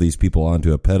hold all of these people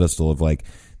onto a pedestal of like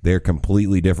they're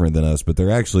completely different than us, but they're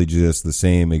actually just the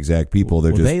same exact people.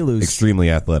 They're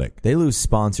extremely athletic. They lose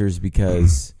sponsors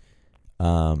because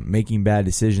making bad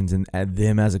decisions, and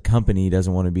them as a company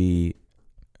doesn't want to be,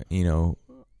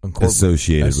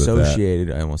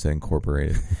 associated. I almost said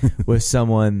incorporated with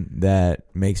someone that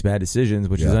makes bad decisions,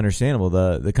 which is understandable.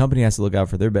 The company has to look out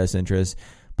for their best interests,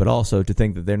 but also to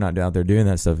think that they're not out there doing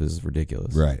that stuff is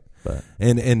ridiculous. Right. But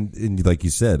and like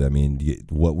you said, I mean,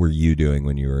 what were you doing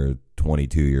when you were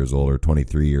 22 years old or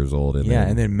 23 years old?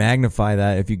 And then magnify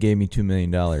that if you gave me $2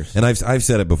 million. And I've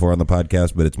said it before on the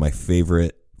podcast, but it's my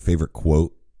favorite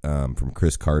quote from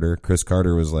Chris Carter. Chris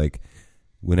Carter was like,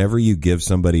 whenever you give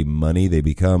somebody money, they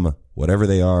become whatever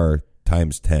they are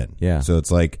times 10. Yeah. So it's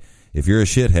like if you're a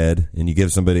shithead and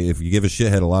if you give a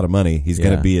shithead a lot of money, he's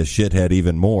going to be a shithead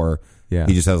even more. Yeah.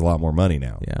 He just has a lot more money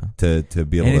now. Yeah. To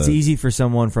be able to. And it's easy for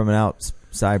someone from an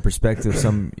outside perspective,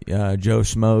 some Joe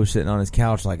Schmo sitting on his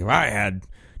couch like, if I had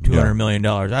 $200 million,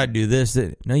 I'd do this.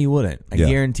 No, you wouldn't. I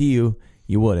guarantee you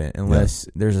wouldn't, unless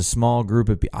there's a small group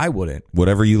of people. I wouldn't.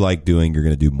 Whatever you like doing, you're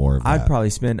going to do more of that. I'd probably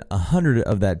spend 100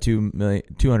 of that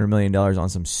 $200 million on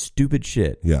some stupid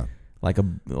shit. Yeah. Like a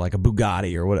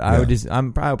Bugatti or what. I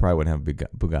probably wouldn't have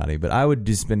a Bugatti, but I would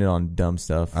just spend it on dumb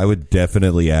stuff. I would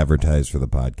definitely advertise for the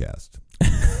podcast.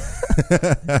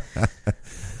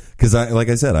 Because like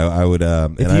I said, I would,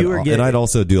 and I'd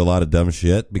also do a lot of dumb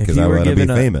shit because I want to be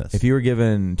famous. If you were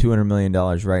given $200 million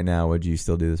right now, would you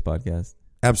still do this podcast?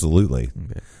 Absolutely.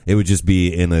 Okay. It would just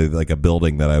be in a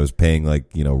building that I was paying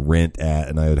rent at,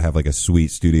 and I would have like a sweet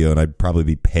studio, and I'd probably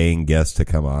be paying guests to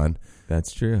come on.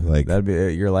 That's true. Like that'd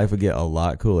be, your life would get a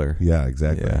lot cooler. Yeah,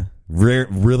 exactly. Yeah.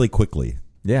 Really quickly.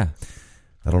 Yeah.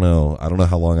 I don't know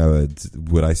how long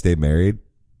would I stay married?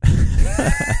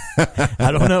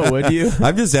 I don't know. Would you?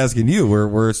 I'm just asking you.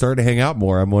 We're starting to hang out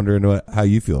more. I'm wondering how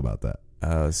you feel about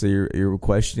that. So you're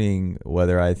questioning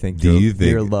whether I think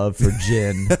your love for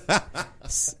gin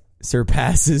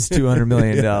surpasses $200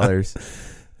 million.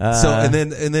 So and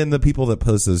then the people that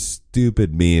post those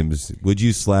stupid memes, would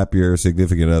you slap your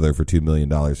significant other for $2 million?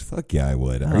 Fuck yeah, I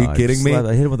would. Are you kidding me?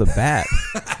 I hit him with a bat.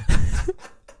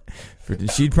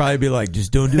 She'd probably be like,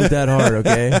 just don't do it that hard,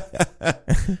 okay?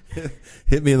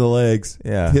 Hit me in the legs.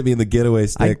 Yeah. Hit me in the getaway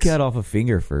sticks. I'd cut off a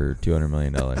finger for $200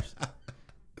 million.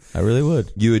 I really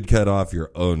would. You would cut off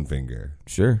your own finger.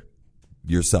 Sure.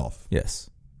 Yourself. Yes.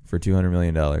 For $200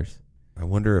 million. I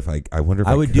wonder if I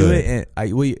would do it. And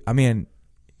I mean,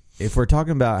 if we're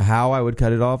talking about how I would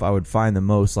cut it off, I would find the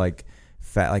most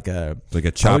fat, like a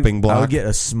chopping block. I would get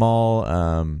a small.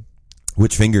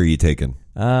 Which finger are you taking?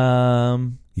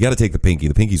 You got to take the pinky.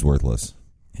 The pinky's worthless.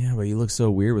 Yeah, but you look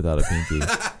so weird without a pinky.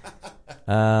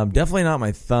 Definitely not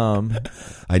my thumb.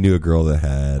 I knew a girl that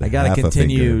had. I got to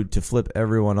continue to flip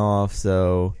everyone off,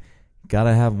 so got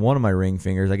to have one of my ring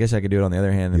fingers. I guess I could do it on the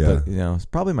other hand, but it's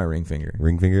probably my ring finger.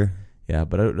 Ring finger? Yeah,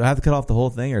 but do I have to cut off the whole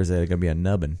thing, or is it going to be a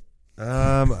nubbin?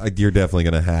 You're definitely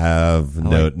going to have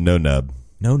no nub.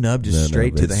 No nub, just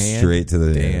straight to the hand? Straight to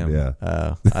the hand,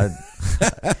 yeah.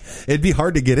 It'd be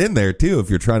hard to get in there, too, if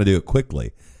you're trying to do it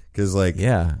quickly. Because,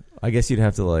 yeah, I guess you'd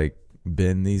have to,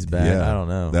 bend these back. Yeah, I don't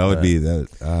know. That would be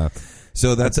that.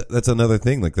 So that's another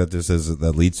thing.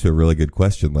 That leads to a really good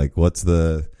question. What's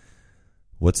the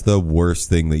worst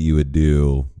thing that you would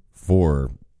do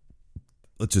for,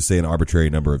 let's just say, an arbitrary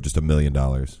number of just $1 million?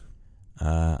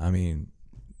 I mean,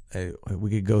 we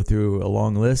could go through a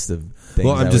long list of things.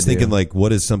 Well, I'm just thinking, like,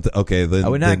 what is something? Okay, then, I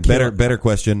would not better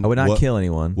question. I would not kill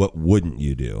anyone. What wouldn't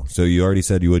you do? So you already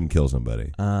said you wouldn't kill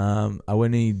somebody. I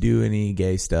wouldn't do any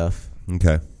gay stuff.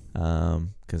 Okay.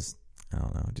 Because I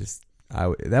don't know,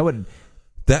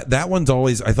 That one's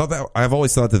always. I've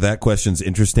always thought that question's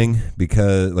interesting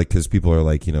because people are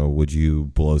like, would you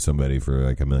blow somebody for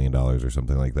like $1 million or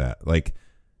something like that? Like,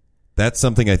 that's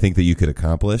something I think that you could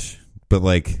accomplish, but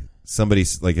like.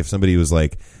 If somebody was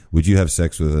like, would you have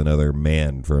sex with another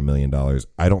man for $1 million?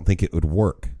 I don't think it would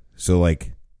work. So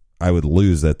like, I would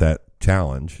lose at that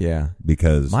challenge. Yeah.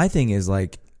 Because my thing is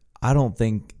like, I don't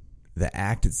think the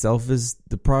act itself is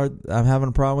the part I'm having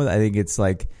a problem with. I think it's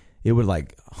like, it would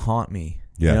like haunt me.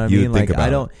 Yeah. You know what I mean? Like, I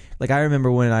don't, like, I remember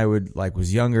when I would like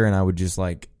was younger and I would just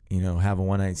like, have a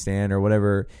one night stand or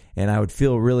whatever. And I would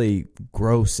feel really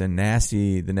gross and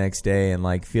nasty the next day and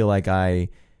like feel like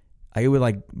it would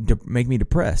like make me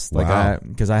depressed, like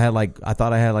because I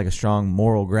thought I had like a strong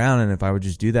moral ground, and if I would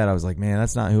just do that, I was like, man,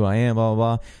 that's not who I am, blah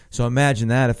blah blah. So imagine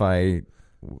that if I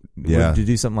were to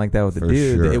do something like that with a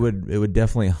dude, sure. it would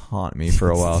definitely haunt me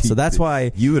for a while. So that's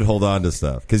why you would hold on to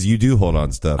stuff, because you do hold on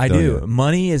to stuff. I do. You?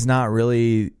 Money is not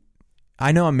really.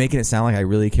 I know I'm making it sound like I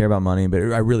really care about money, but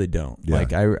I really don't. Yeah.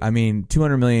 Like I mean,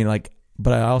 200 million, like,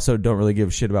 but I also don't really give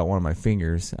a shit about one of my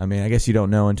fingers. I mean, I guess you don't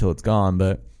know until it's gone,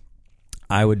 but.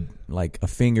 I would like a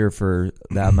finger for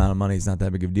that amount of money is not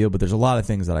that big of a deal, but there's a lot of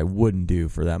things that I wouldn't do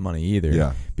for that money either.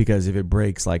 Yeah. Because if it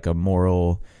breaks like a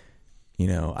moral,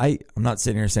 I'm not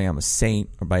sitting here saying I'm a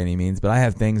saint or by any means, but I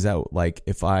have things that like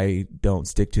if I don't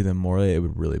stick to them morally, it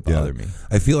would really bother me.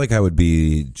 I feel like I would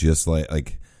be just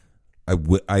like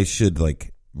I should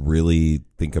like really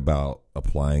think about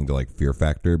applying to like Fear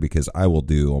Factor, because I will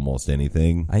do almost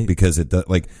anything because it does,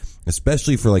 like,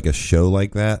 especially for like a show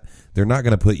like that, they're not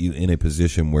going to put you in a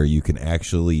position where you can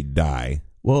actually die.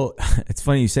 Well, it's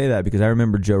funny you say that, because I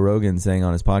remember Joe Rogan saying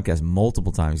on his podcast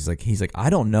multiple times, he's like, I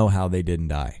don't know how they didn't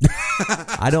die.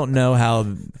 I don't know how,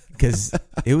 because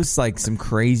it was like some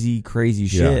crazy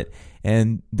shit. Yeah.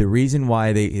 And the reason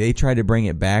why they tried to bring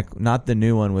it back, not the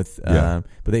new one with, but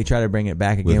they tried to bring it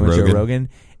back again with Joe Rogan,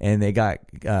 and they got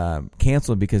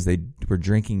canceled because they were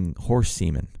drinking horse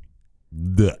semen.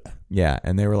 Duh. Yeah,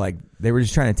 and they were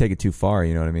just trying to take it too far.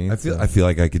 You know what I mean? I feel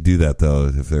like I could do that though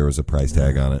if there was a price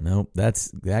tag on it. Nope,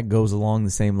 that goes along the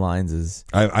same lines as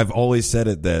I've always said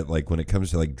it, that like when it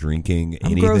comes to like drinking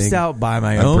anything, I'm grossed out by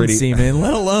my own semen,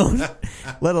 let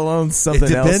alone something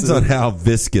else. It depends on how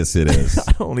viscous it is.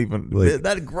 I don't even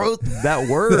that growth that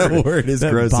word that word is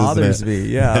that gross. Bothers me.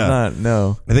 Yeah, I'm not.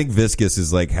 No, I think viscous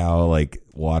is like how like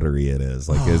watery it is.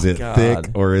 Like, is it thick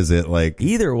or is it like?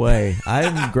 Either way,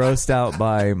 I'm grossed out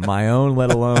by my own,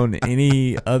 let alone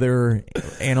any other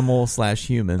animal /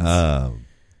 humans.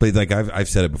 But like I've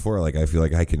said it before. Like I feel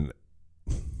like I can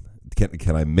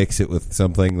I mix it with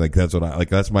something? Like that's what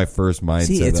that's my first mindset.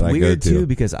 See, it's that I weird go to. too,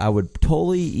 because I would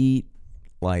totally eat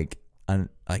like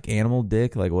animal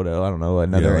dick, like what, I don't know,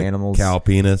 another like animal's cow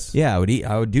penis. Yeah,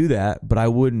 I would do that, but I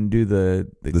wouldn't do the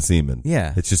semen.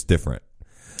 Yeah, it's just different.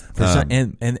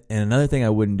 And another thing I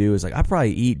wouldn't do is like I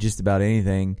probably eat just about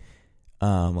anything,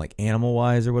 like animal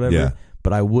wise or whatever. Yeah.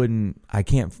 But I wouldn't. I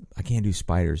can't do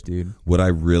spiders, dude. What I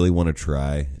really want to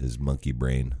try is monkey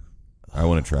brain. I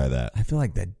want to try that. I feel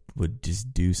like that would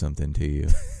just do something to you.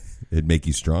 It'd make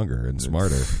you stronger and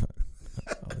smarter.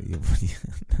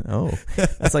 Oh,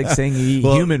 that's like saying you eat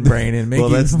human brain and make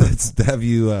that's have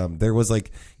you there was like,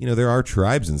 there are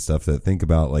tribes and stuff that think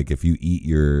about like if you eat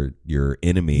your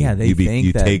enemy,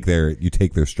 you take their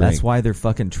strength. That's why they're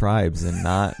fucking tribes and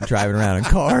not driving around in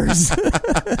cars.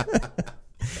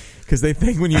 Because they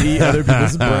think when you eat other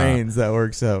people's brains that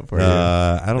works out for you.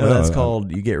 I don't know. That's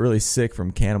called you get really sick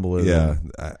from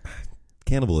cannibalism. Yeah,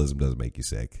 cannibalism doesn't make you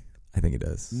sick. I think it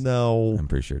does. No, I'm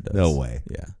pretty sure it does. No way.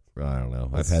 Yeah. I don't know.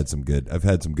 I've had some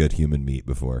good human meat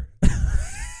before.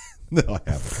 No, I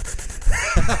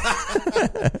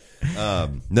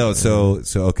haven't. No, so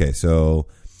okay. So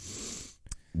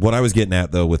what I was getting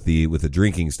at though with the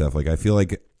drinking stuff, like I feel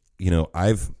like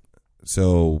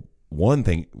one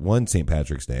St.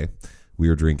 Patrick's Day, we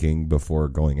were drinking before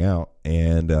going out,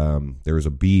 and there was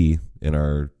a bee in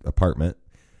our apartment,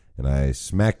 and I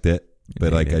smacked it,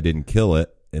 but I didn't kill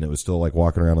it, and it was still like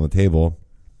walking around on the table.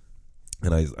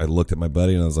 And I looked at my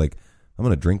buddy and I was like, I'm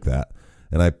going to drink that.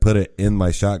 And I put it in my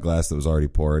shot glass that was already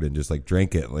poured and just like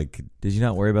drank it. Like, did you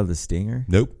not worry about the stinger?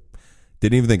 Nope.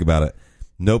 Didn't even think about it.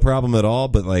 No problem at all.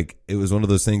 But like, it was one of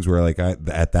those things where like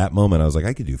at that moment I was like,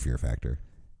 I could do Fear Factor.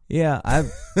 Yeah. I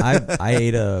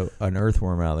ate an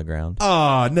earthworm out of the ground.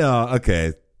 Oh, no.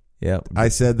 Okay. Yep. I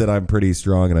said that I'm pretty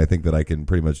strong and I think that I can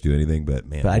pretty much do anything, but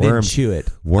man, I didn't chew it.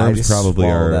 Worms I just probably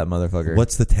are that motherfucker.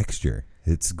 What's the texture?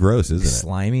 It's gross, isn't it?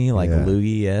 Slimy, like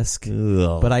loogie-esque.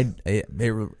 But I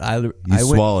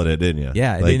swallowed it, didn't you?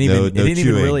 Yeah, it didn't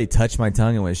even really touch my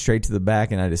tongue. It went straight to the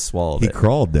back, and I just swallowed it. He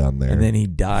crawled down there, and then he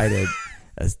died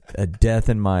a death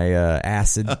in my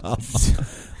acid.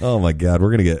 Oh my God,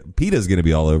 PETA's gonna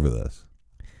be all over this.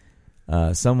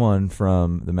 Someone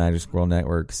from the Magic Squirrel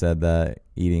Network said that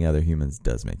eating other humans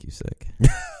does make you sick.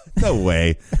 No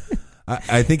way.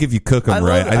 I think if you cook them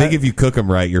right, if you cook them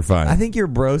right, you're fine. I think your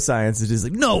bro science is just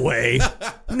like, no way.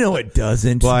 No, it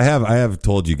doesn't. Well, I have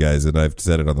told you guys, and I've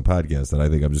said it on the podcast, that I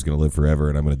think I'm just going to live forever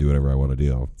and I'm going to do whatever I want to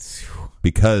do.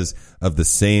 Because of the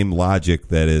same logic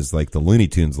that is like the Looney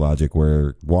Tunes logic,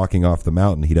 where walking off the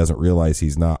mountain, he doesn't realize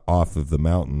he's not off of the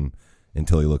mountain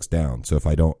until he looks down. So if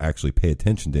I don't actually pay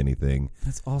attention to anything,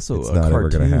 that's also it's not ever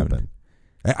going to happen.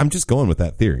 I'm just going with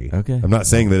that theory. Okay. I'm not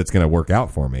saying that it's going to work out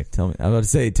for me. Tell me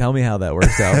how that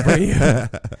works out for you.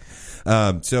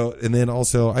 So, and then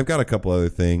also, I've got a couple other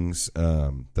things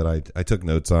that I took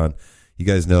notes on. You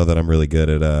guys know that I'm really good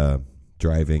at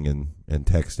driving and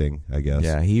texting, I guess.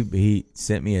 Yeah, he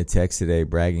sent me a text today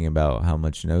bragging about how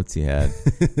much notes he had.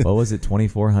 What was it,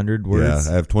 2,400 words?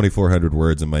 Yeah, I have 2,400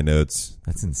 words in my notes.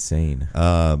 That's insane.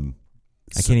 I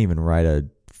can't even write a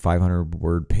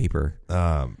 500-word paper.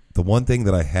 The one thing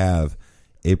that I have,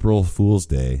 April Fool's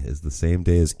Day is the same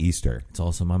day as Easter. It's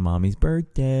also my mommy's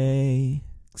birthday.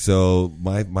 So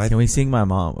my can we sing my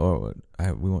mom? Or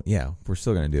we won't. Yeah, we're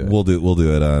still gonna do it. We'll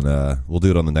do it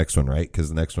on the next one, right? Because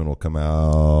the next one will come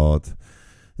out.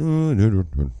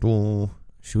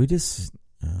 Should we just?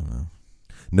 I don't know.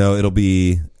 No, it'll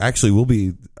be. Actually, we'll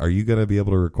be. Are you gonna be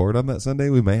able to record on that Sunday?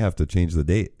 We may have to change the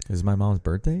date. Is my mom's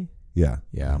birthday? Yeah.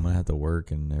 Yeah, I'm going to have to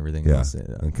work and everything else.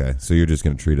 Okay. So you're just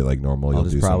going to treat it like normal. I'll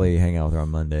just probably hang out with her on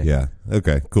Monday. Yeah.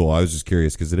 Okay, cool. I was just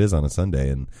curious because it is on a Sunday,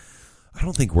 and I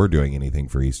don't think we're doing anything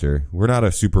for Easter. We're not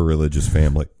a super religious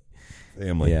family.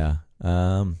 Yeah.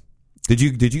 Did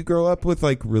you grow up with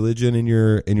like religion in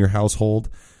your household?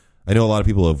 I know a lot of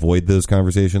people avoid those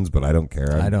conversations, but I don't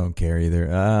care. I don't care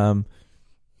either.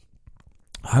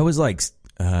 I was like...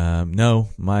 no,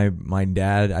 my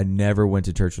dad, I never went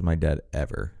to church with my dad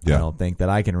ever. Yeah. I don't think that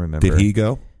I can remember. Did he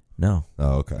go? No.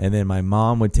 Oh, okay. And then my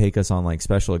mom would take us on like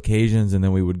special occasions, and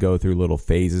then we would go through little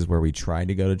phases where we tried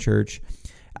to go to church.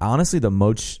 Honestly, the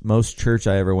most church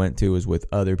I ever went to was with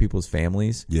other people's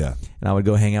families. Yeah. And I would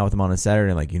go hang out with them on a Saturday,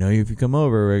 and like, if you come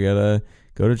over, we gotta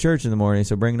go to church in the morning,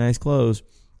 so bring nice clothes.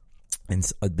 And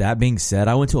that being said,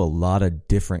 I went to a lot of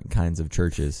different kinds of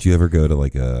churches. Did you ever go to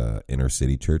like a inner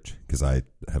city church? Because I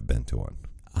have been to one.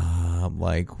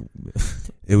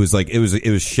 It was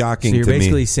shocking. So you're to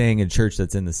basically me. Saying a church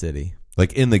that's in the city,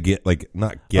 like in the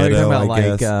not ghetto, you're talking about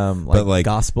I guess, but like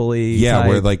gospel-y. Yeah, type.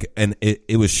 where like, and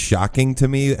it was shocking to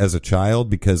me as a child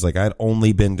because like I'd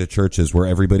only been to churches where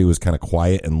everybody was kind of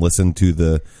quiet and listened to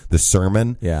the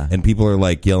sermon. Yeah, and people are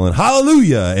like yelling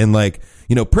hallelujah and like,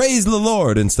 praise the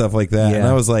Lord and stuff like that. Yeah. And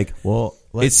I was like, well,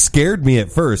 it scared me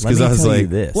at first because I was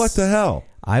like, what the hell?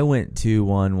 I went to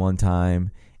one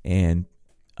time and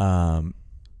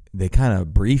they kind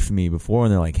of briefed me before,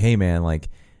 and they're like, hey man, like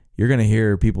you're going to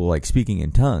hear people like speaking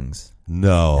in tongues.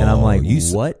 No. And I'm like,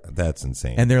 what? That's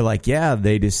insane. And they're like, yeah,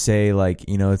 they just say like,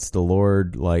 it's the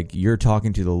Lord, like you're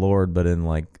talking to the Lord, but in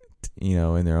like,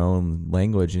 in their own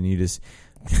language. And you just,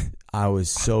 I was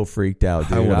so freaked out,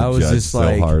 dude. I was just so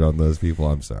like, hard on those people.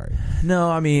 I'm sorry.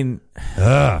 No, I mean,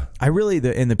 I really,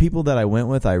 the people that I went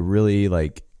with, I really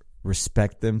like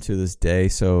respect them to this day.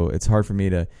 So it's hard for me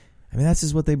to, that's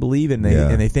just what they believe in.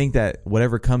 And they think that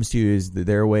whatever comes to you is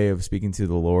their way of speaking to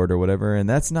the Lord or whatever. And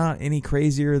that's not any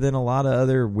crazier than a lot of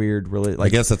other weird religions. I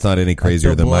guess that's not any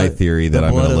crazier than my theory that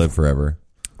I'm going to live forever.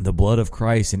 The blood of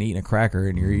Christ and eating a cracker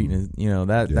and you're eating,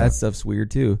 that stuff's weird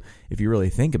too, if you really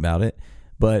think about it.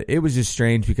 But it was just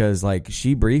strange because like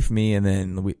she briefed me and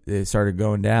then it started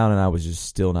going down and I was just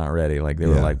still not ready. Like they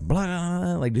were like,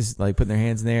 blah, like just like putting their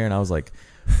hands in there and I was like,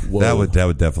 whoa. That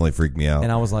would definitely freak me out.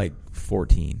 And I was like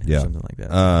 14 or something like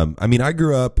that.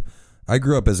 I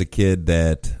grew up as a kid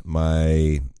that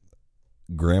my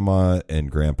grandma and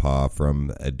grandpa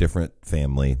from a different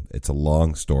family. It's a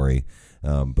long story,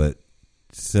 but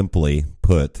simply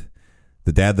put,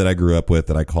 the dad that I grew up with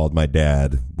that I called my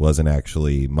dad wasn't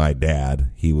actually my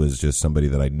dad. He was just somebody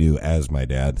that I knew as my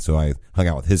dad. So I hung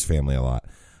out with his family a lot.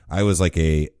 I was like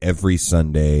every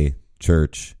Sunday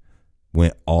church,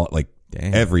 went all like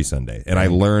every Sunday. And I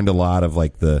learned a lot of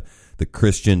like the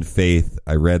Christian faith.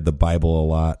 I read the Bible a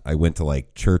lot. I went to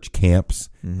like church camps,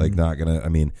 like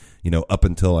up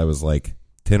until I was like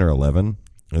 10 or 11.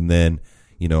 And then,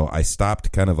 I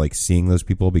stopped kind of like seeing those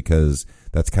people because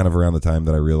that's kind of around the time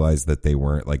that I realized that they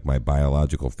weren't like my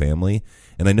biological family.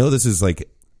 And I know this is like,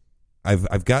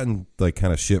 I've gotten like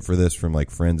kind of shit for this from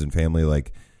like friends and family,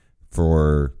 like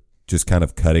for just kind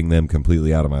of cutting them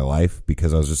completely out of my life,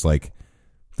 because I was just like,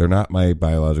 they're not my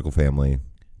biological family.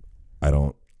 I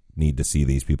don't need to see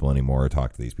these people anymore or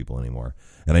talk to these people anymore.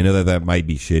 And I know that might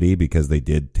be shitty because they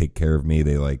did take care of me.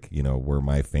 They like, were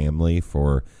my family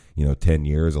for, 10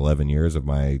 years, 11 years of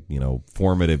my,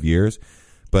 formative years.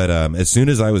 But as soon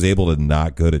as I was able to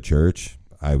not go to church,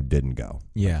 I didn't go.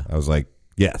 Yeah. I was like,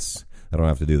 yes, I don't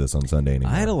have to do this on Sunday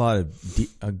anymore. I had a lot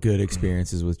of good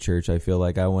experiences with church. I feel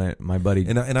like my buddy...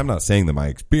 And I'm not saying that my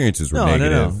experiences were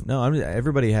negative. No.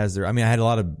 Everybody has their... I mean, I had a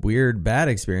lot of weird, bad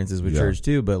experiences with church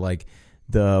too, but like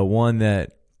the one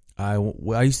that I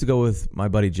used to go with my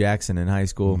buddy Jackson in high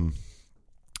school,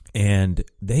 and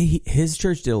his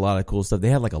church did a lot of cool stuff. They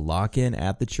had like a lock-in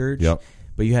at the church,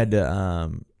 but you had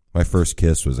to... my first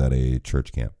kiss was at a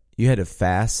church camp. You had to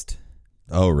fast...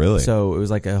 Oh, really? So it was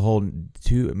like a whole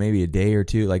maybe a day or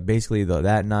two, like basically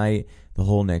that night, the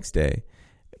whole next day.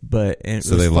 So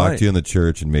they locked you in the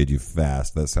church and made you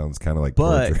fast. That sounds kind of like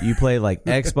torture. But you played like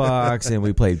Xbox and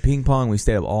we played ping pong. We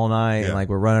stayed up all night and like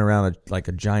we're running around like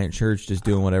a giant church just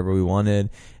doing whatever we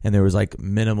wanted. And there was like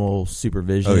minimal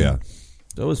supervision. Oh, yeah.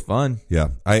 So it was fun. Yeah.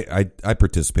 I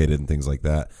participated in things like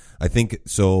that. I think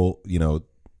so,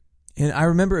 And I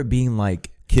remember it being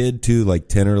like, kid to like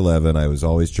 10 or 11, I was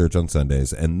always church on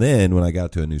Sundays. And then when I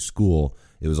got to a new school,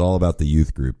 it was all about the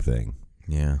youth group thing.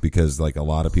 Yeah. Because like a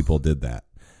lot of people did that.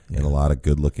 Yeah. And a lot of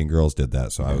good looking girls did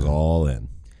that. So I was all in.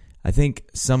 I think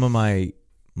some of my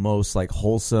most like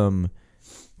wholesome,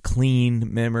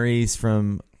 clean memories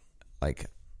from like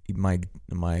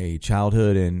my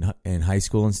childhood and high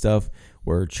school and stuff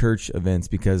were church events,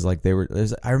 because like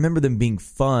I remember them being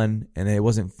fun, and it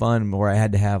wasn't fun where I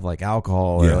had to have like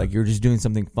alcohol or like you're just doing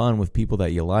something fun with people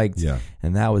that you liked,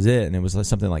 and that was it. And it was like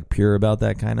something like pure about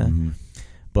that kind of.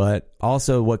 But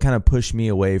also what kind of pushed me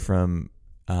away from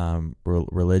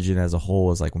religion as a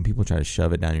whole is like when people try to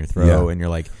shove it down your throat and you're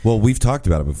like, well, we've talked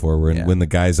about it before when the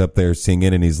guy's up there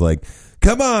singing and he's like,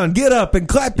 come on, get up and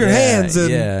clap your hands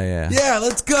and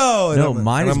let's go. No,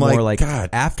 mine is more like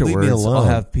afterwards I'll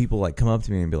have people like come up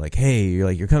to me and be like, hey,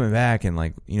 you're coming back, and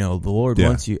like, the Lord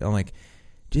wants you. I'm like,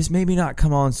 just maybe not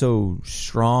come on so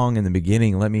strong in the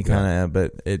beginning. Let me kind of,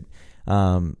 but it,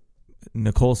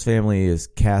 Nicole's family is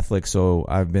Catholic, so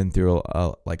I've been through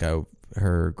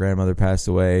her grandmother passed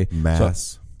away.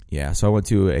 Mass. So I went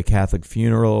to a Catholic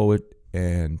funeral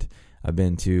and I've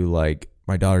been to like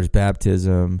my daughter's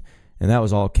baptism. And that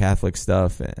was all Catholic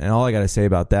stuff. And all I got to say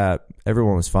about that,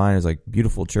 everyone was fine. It was like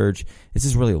beautiful church. It's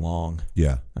just really long.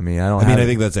 Yeah. I mean, I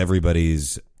think that's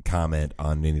everybody's comment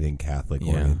on anything Catholic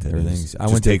oriented. I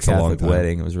went to a Catholic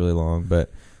wedding. It was really long.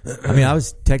 But I mean, I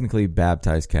was technically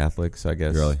baptized Catholic, so I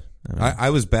guess. Really? I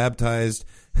was babtized.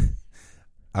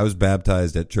 I was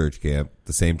baptized at church camp,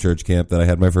 the same church camp that I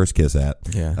had my first kiss at.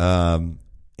 Yeah.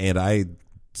 And I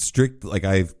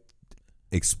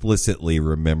explicitly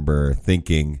remember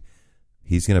thinking,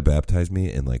 he's going to baptize me,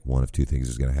 and like one of two things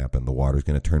is going to happen. The water's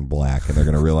going to turn black, and they're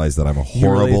going to realize that I'm a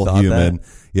horrible human.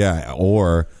 That? Yeah.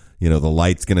 Or, the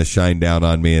light's going to shine down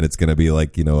on me, and it's going to be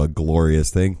like, a glorious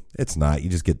thing. It's not. You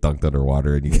just get dunked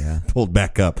underwater and you get pulled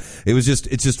back up. It's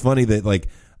just funny that like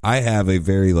I have a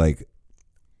very like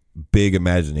big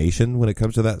imagination when it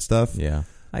comes to that stuff. Yeah.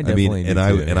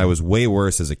 I was way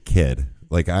worse as a kid.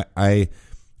 Like I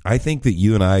think that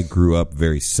you and I grew up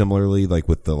very similarly, like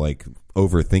with the like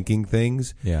overthinking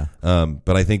things. Yeah.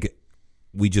 But I think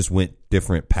we just went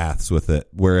different paths with it.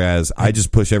 Whereas I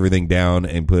just push everything down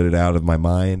and put it out of my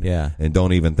mind. And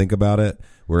don't even think about it.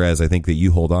 Whereas I think that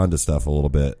you hold on to stuff a little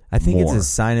bit. I think more. It's a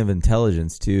sign of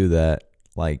intelligence too, that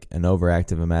like an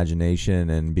overactive imagination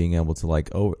and being able to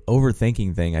like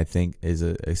overthinking thing, I think is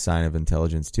a sign of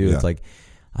intelligence too. It's like,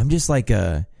 I'm just like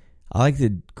I like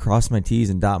to cross my T's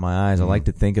and dot my I's. I like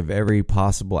to think of every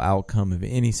possible outcome of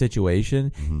any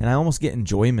situation, and I almost get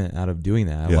enjoyment out of doing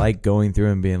that. I like going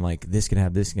through and being like, this can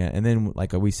have this, and then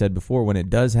like we said before, when it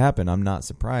does happen, I'm not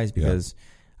surprised because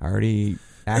I already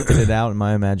acted it out in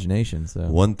my imagination. So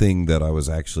one thing that I was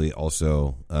actually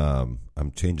also,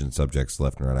 I'm changing subjects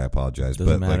left and right. I apologize.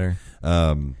 Doesn't matter.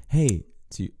 Like, hey.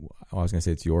 I was going to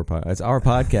say it's your podcast. It's our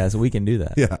podcast. We can do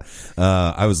that. Yeah.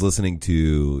 I was listening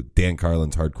to Dan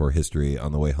Carlin's Hardcore History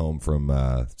on the way home from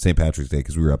St. Patrick's Day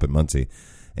because we were up in Muncie.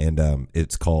 And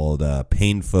it's called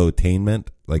Painfotainment.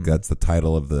 Like that's the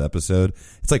title of the episode.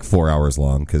 It's like 4 hours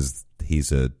long because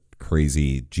he's a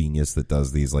crazy genius that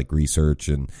does these like research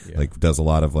and like does a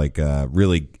lot of like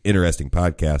really interesting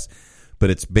podcasts. but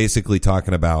it's basically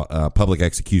talking about public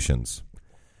executions,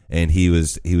 and he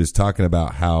was talking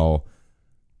about how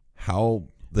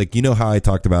like, you know how I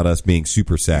talked about us being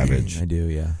super savage. I do,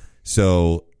 yeah.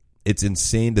 So it's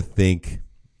insane to think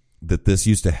that this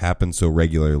used to happen so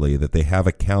regularly that they have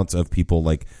accounts of people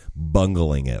like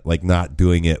bungling it, like not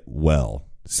doing it well.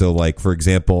 So like, for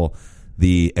example,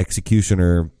 the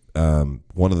executioner,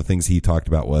 one of the things he talked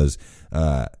about was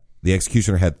the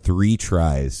executioner had 3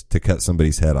 tries to cut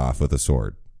somebody's head off with a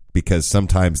sword because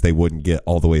sometimes they wouldn't get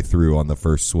all the way through on the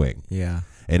first swing. Yeah.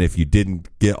 And if you didn't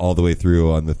get all the way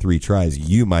through on the 3 tries,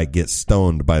 you might get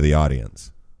stoned by the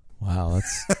audience. Wow,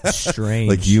 that's strange.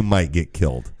 Like, you might get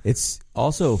killed. It's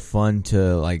also fun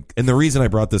to like. And the reason I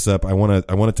brought this up, I want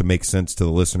it to make sense to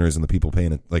the listeners and the people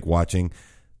paying it, like watching.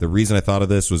 The reason I thought of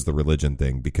this was the religion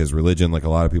thing, because religion, like a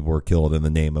lot of people were killed in the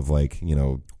name of like, you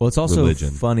know, well, it's also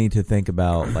religion. funny to think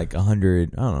about like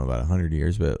 100, I don't know about 100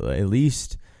 years, but at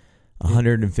least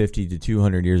 150 to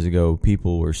 200 years ago,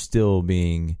 people were still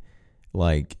being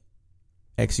like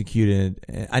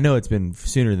executed. I know it's been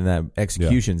sooner than that,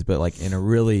 executions, but like in a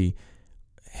really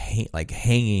like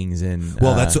hangings and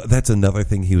well, that's another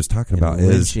thing he was talking about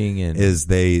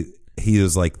he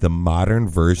was like the modern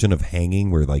version of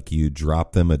hanging, where like you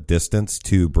drop them a distance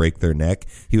to break their neck.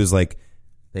 He was like,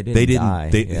 they didn't die.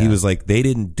 He was like, they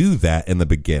didn't do that in the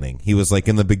beginning. He was like,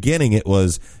 in the beginning, it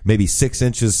was maybe 6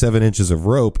 inches, 7 inches of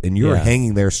rope, and you were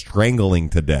hanging there strangling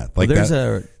to death. Like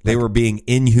they were being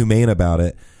inhumane about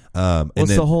it. What's and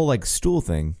then, the whole like stool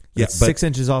thing? Yeah, it's 6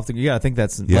 inches off the. Yeah, I think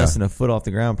that's less than a foot off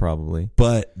the ground, probably.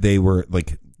 But they were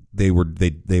like. They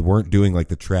weren't doing like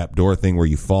the trap door thing where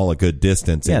you fall a good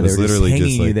distance. Yeah, it was literally just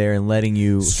hanging like you there and letting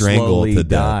you strangle to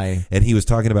die. Death. And he was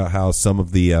talking about how some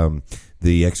of the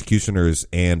executioners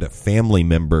and family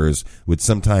members would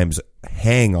sometimes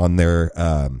hang on their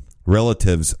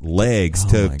relatives' legs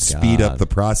to speed up the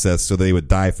process, so they would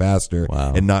die faster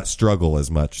and not struggle as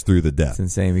much through the death. It's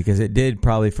insane, because it did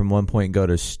probably from one point go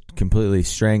to completely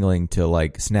strangling to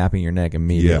like snapping your neck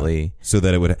immediately. Yeah, so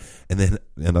that it would. And then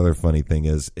another funny thing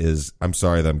is I'm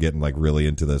sorry that I'm getting like really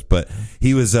into this, but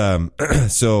he was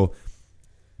so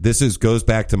this goes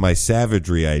back to my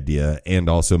savagery idea and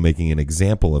also making an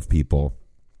example of people.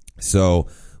 So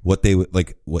what they would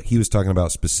like, what he was talking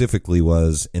about specifically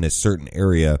was in a certain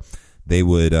area, they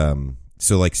would,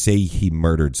 so like say he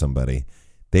murdered somebody,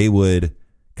 they would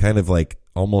kind of like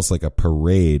almost like a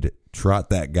parade trot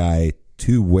that guy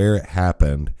to where it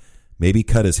happened, maybe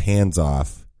cut his hands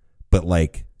off, but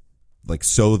like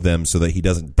sew them so that he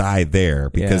doesn't die there,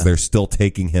 because they're still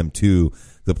taking him to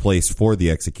the place for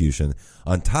the execution.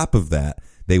 On top of that,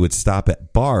 they would stop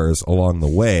at bars along the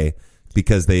way,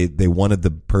 because they wanted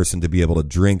the person to be able to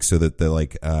drink, so that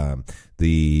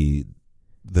the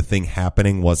thing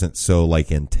happening wasn't so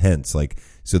like intense. Like,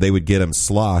 so they would get him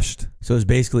sloshed. So it was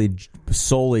basically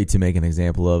solely to make an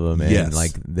example of him, and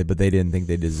yes. but they didn't think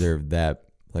they deserved that.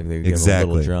 Like they get a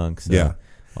little drunk. So. Yeah.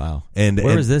 Wow. And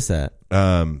where was this at?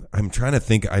 I'm trying to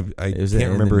think. I can't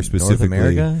remember North specifically.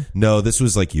 America? No, this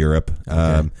was like Europe.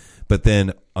 Okay. But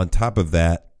then on top of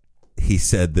that, he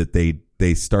said that they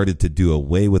started to do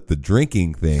away with the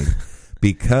drinking thing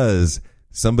because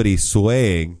somebody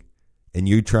swaying and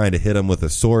you trying to hit them with a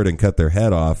sword and cut their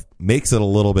head off makes it a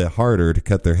little bit harder to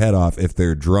cut their head off if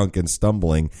they're drunk and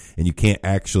stumbling, and you can't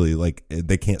actually, like,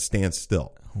 they can't stand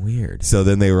still. Weird. So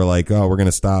then they were like, oh, we're going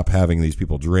to stop having these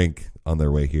people drink on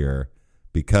their way here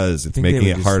because it's making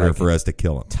it harder for us to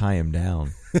kill them. Tie them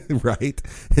down. Right?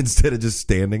 Instead of just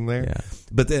standing there. Yeah.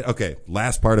 But then, okay,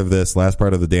 last part of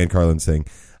the Dan Carlin thing.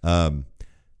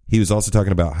 He was also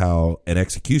talking about how an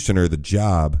executioner, the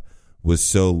job was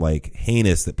so like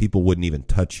heinous that people wouldn't even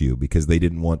touch you because they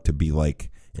didn't want to be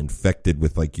like infected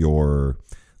with like your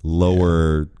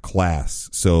lower class.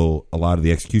 So a lot of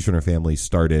the executioner families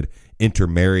started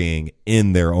intermarrying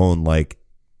in their own like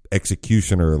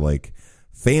executioner like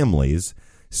families,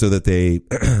 so that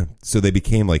they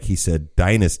became, like he said,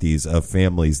 dynasties of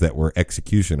families that were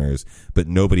executioners, but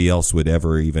nobody else would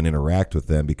ever even interact with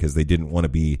them because they didn't want to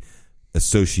be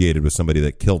associated with somebody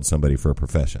that killed somebody for a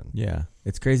profession. Yeah.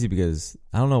 It's crazy because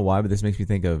I don't know why, but this makes me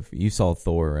think of, you saw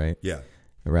Thor, right? Yeah.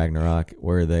 Ragnarok,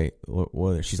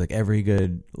 where she's like, every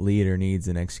good leader needs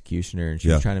an executioner, and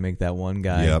she's trying to make that one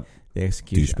guy the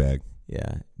executioner. Douchebag.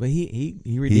 Yeah, but he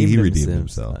redeemed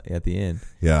himself at the end.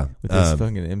 Yeah, with his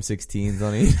fucking M16s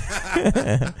on him.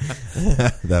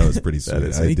 That was pretty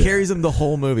sweet. He carries him the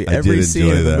whole movie. Every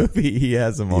scene of the movie, he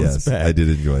has him on his back. I did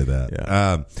enjoy that.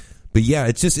 Yeah. But yeah,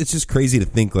 it's just crazy to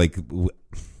think. Like,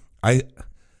 I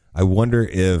wonder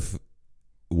if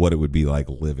what it would be like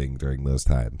living during those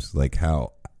times. Like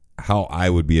how I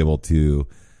would be able to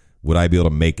would I be able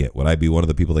to make it? Would I be one of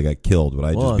the people that got killed? Would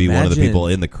I Well, just be one of the imagine- people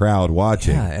in the crowd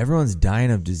watching? Yeah, everyone's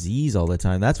dying of disease all the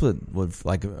time. That's what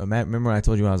like, remember when I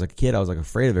told you when I was like a kid, I was like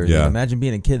afraid of everything. Yeah. Imagine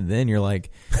being a kid then, you're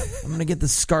like, I'm going to get the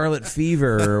scarlet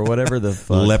fever or whatever the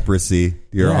fuck. Leprosy.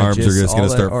 Your Yeah, arms are just going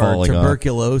to start or falling off.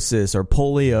 tuberculosis or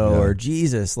polio Yeah. or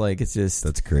Jesus. Like, it's just,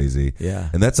 That's crazy. yeah.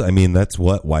 And that's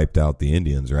what wiped out the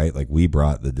Indians, right? Like we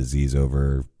brought the disease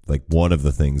over, like one of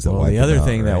the things that Well, wiped the other them out,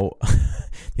 thing right?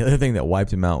 the other thing that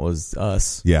wiped him out was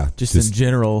us. Yeah. Just in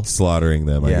general. slaughtering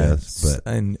them, I guess.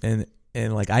 But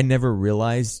And like, I never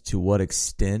realized to what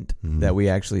extent that we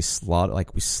actually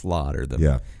slaughtered them.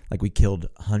 yeah. Like we killed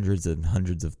hundreds and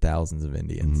hundreds of thousands of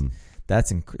Indians.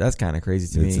 That's kind of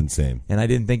crazy to me. It's insane. And I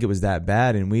didn't think it was that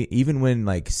bad. And we, even when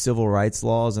like civil rights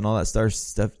laws and all that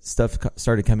stuff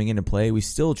started coming into play, we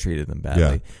still treated them badly.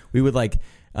 Yeah. We would like,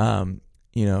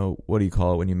 you know, what do you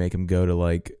call it when you make them go to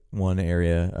like one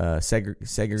area, segregate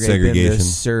them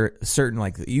to certain,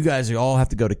 like, you guys all have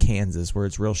to go to Kansas where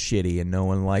it's real shitty and no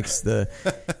one likes the,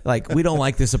 like, we don't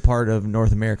like this a part of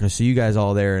North America, so you guys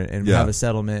all there and Yeah. have a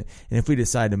settlement, and if we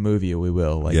decide to move you, we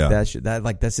will. Like, Yeah. that's just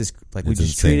like, we It's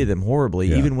just insane. treated them horribly,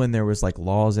 Yeah. even when there was like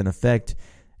laws in effect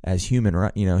as human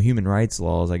rights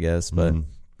laws, I guess. But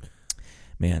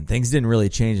man, things didn't really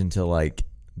change until like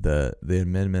the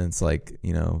amendments, like,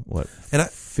 you know, what, And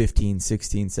 15,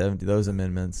 16, 17, those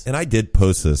amendments. And I did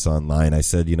post this online. I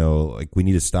said, you know, like we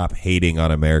need to stop hating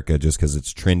on America just because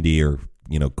it's trendy or,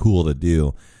 you know, cool to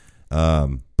do.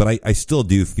 But I still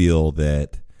do feel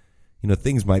that, you know,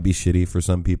 things might be shitty for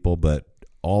some people, but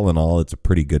all in all, it's a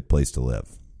pretty good place to live.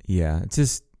 Yeah, it's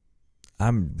just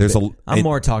I'm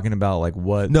more talking about like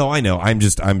what. No, I know. I'm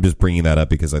just bringing that up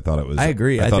because I thought it was. I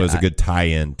agree. I thought it was a good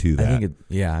tie-in to that. I think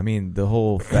I mean the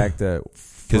whole fact that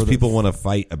because people want to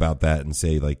fight about that and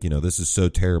say like, you know, this is so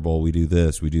terrible. We do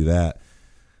this, we do that.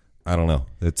 I don't know.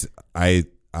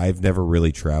 I've never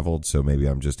really traveled, so maybe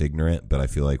I'm just ignorant. But I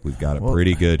feel like we've got it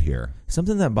pretty good here.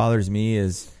 Something that bothers me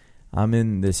is I'm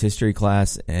in this history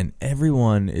class and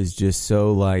everyone is just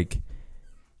so like.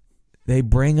 They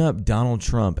bring up Donald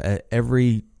Trump at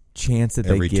every chance that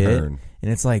they get. Turn.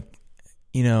 And it's like,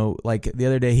 you know, like the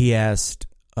other day he asked,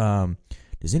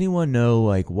 does anyone know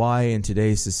like why in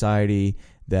today's society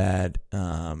that,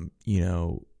 you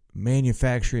know,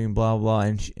 manufacturing, blah, blah.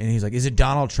 And he's like, is it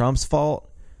Donald Trump's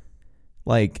fault?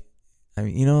 Like, I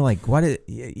mean, you know, like why did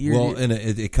and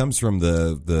it comes from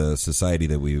the society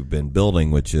that we've been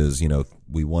building, which is, you know,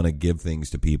 we want to give things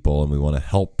to people and we want to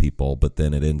help people, but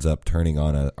then it ends up turning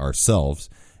on ourselves.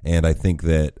 And I think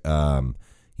that,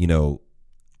 you know,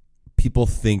 people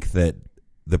think that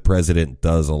the president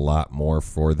does a lot more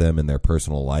for them in their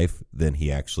personal life than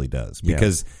he actually does.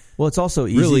 Because well, it's also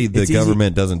easy. Really, the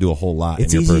government doesn't do a whole lot in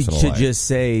your personal life. It's easy to just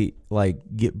say, like,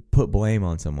 put blame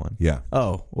on someone. Yeah.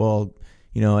 Oh, well,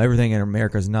 you know, everything in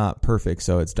America is not perfect,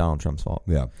 so it's Donald Trump's fault.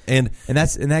 Yeah. And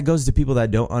that goes to people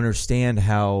that don't understand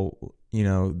how, you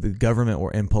know, the government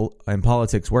or and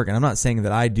politics work. And I'm not saying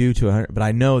that I do but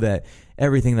I know that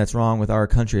everything that's wrong with our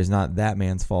country is not that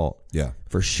man's fault. Yeah.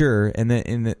 For sure. And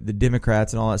the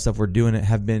Democrats and all that stuff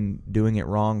have been doing it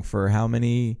wrong for how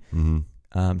many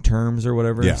terms or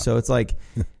whatever. Yeah. So it's like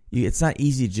it's not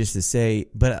easy just to say,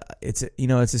 but it's, you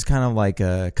know, it's just kind of like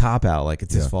a cop out, like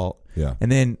it's his fault. Yeah. And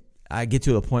then I get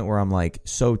to a point where I'm like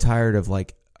so tired of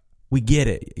like, we get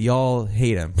it. Y'all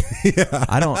hate him. Yeah.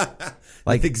 I don't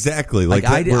like exactly. Like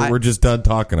we're just done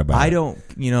talking about it. I don't,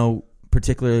 you know,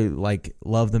 particularly like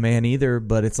love the man either,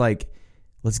 but it's like,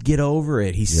 let's get over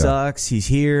it. He sucks. He's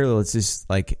here. Let's just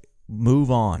like move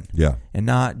on. Yeah. And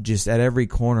not just at every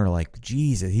corner like,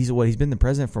 Jesus, he's been the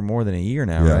president for more than a year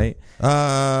now, right?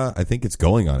 I think it's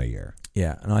going on a year.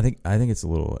 Yeah. No, I think it's a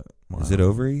little. Is it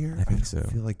over a year? I think so. I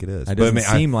feel like it is. It doesn't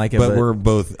seem like it. But we're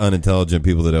both unintelligent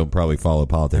people that don't probably follow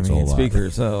politics a whole lot. Speak for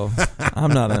yourself.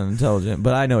 I'm not unintelligent,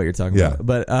 but I know what you're talking about.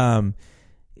 But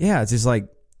yeah, it's just like,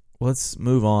 let's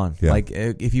move on. Yeah. Like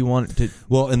if you want to.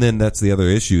 Well, and then that's the other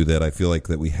issue that I feel like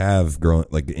that we have growing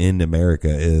like in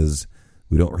America is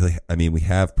we don't really. I mean, we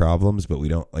have problems, but we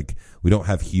don't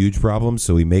have huge problems.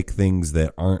 So we make things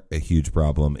that aren't a huge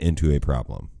problem into a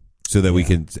problem. So that we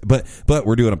can, but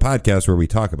we're doing a podcast where we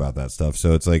talk about that stuff.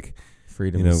 So it's like,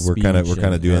 freedom. You know, we're kind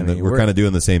of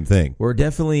doing the same thing. We're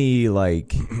definitely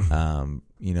like,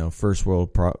 you know, first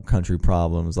world country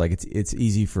problems. Like it's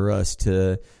easy for us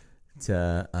to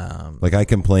like I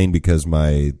complain because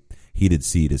my heated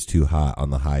seat is too hot on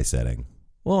the high setting.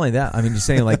 Well, only that. I mean, just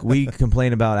saying, like we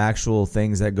complain about actual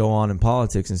things that go on in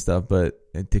politics and stuff, but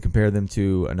to compare them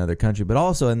to another country, but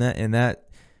also in that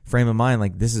frame of mind,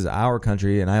 like this is our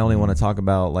country and I only want to talk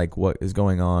about like what is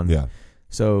going on. Yeah.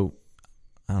 So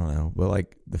I don't know, but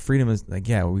like the freedom is like,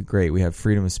 yeah, great. We have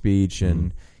freedom of speech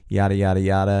and yada, yada,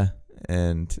 yada.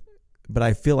 But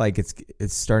I feel like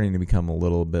it's starting to become a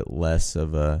little bit less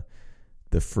of the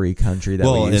free country that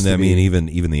we used to be. Even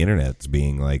the internet's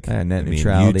being like net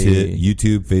neutrality.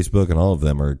 YouTube, Facebook, and all of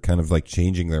them are kind of like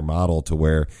changing their model to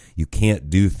where you can't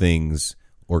do things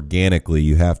organically.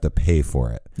 You have to pay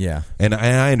for it. Yeah, and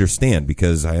I understand,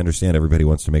 because I understand everybody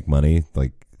wants to make money.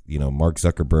 Like, Mark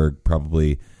Zuckerberg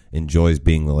probably enjoys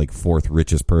being the like fourth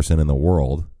richest person in the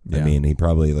world. Yeah. I mean, he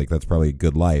probably that's probably a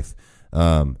good life.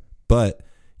 But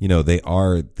they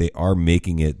are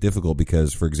making it difficult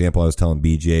because, for example, I was telling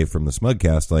BJ from the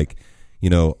Smugcast, like,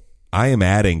 I am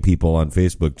adding people on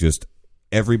Facebook, just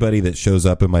everybody that shows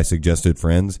up in my suggested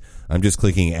friends. I'm just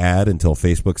clicking add until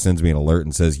Facebook sends me an alert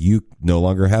and says, you no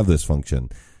longer have this function,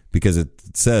 because it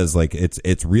says like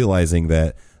it's realizing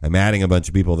that I'm adding a bunch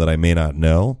of people that I may not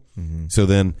know. Mm-hmm. So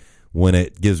then when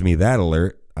it gives me that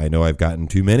alert, I know I've gotten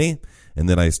too many. And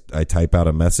then I type out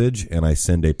a message and I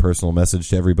send a personal message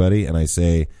to everybody and I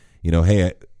say,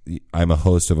 hey, I'm a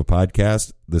host of a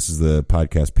podcast. This is the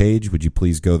podcast page. Would you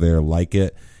please go there, like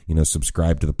it,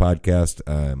 subscribe to the podcast?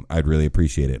 I'd really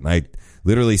appreciate it. And I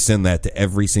literally send that to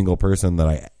every single person that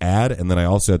I add. And then I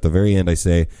also, at the very end, I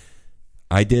say,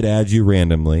 I did add you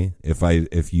randomly.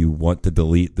 If you want to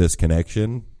delete this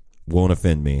connection, won't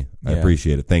offend me. I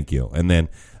appreciate it. Thank you. And then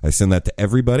I send that to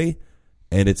everybody.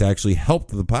 And it's actually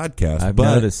helped the podcast. I've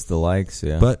noticed the likes,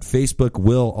 yeah. But Facebook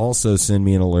will also send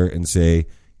me an alert and say,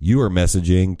 you are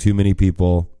messaging too many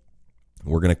people.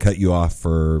 We're going to cut you off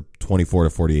for 24 to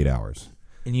 48 hours.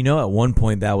 And at one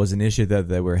point that was an issue that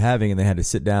they were having, and they had to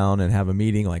sit down and have a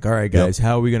meeting like, all right, guys,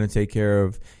 how are we going to take care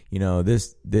of,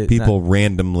 this people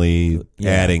randomly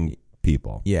adding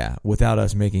people. Yeah, without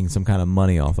us making some kind of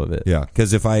money off of it. Yeah,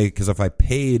 because if I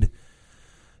paid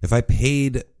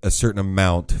a certain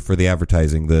amount for the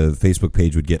advertising, the Facebook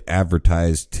page would get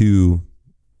advertised to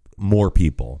more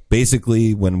people.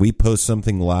 Basically, when we post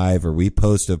something live or we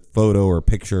post a photo or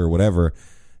picture or whatever,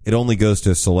 it only goes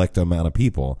to a select amount of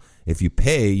people. If you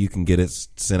pay, you can get it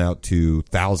sent out to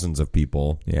thousands of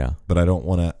people. Yeah. But I don't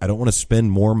want to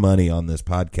spend more money on this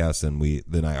podcast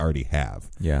than I already have.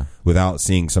 Yeah. Without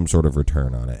seeing some sort of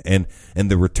return on it. And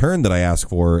the return that I ask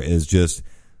for is just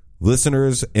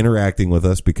listeners interacting with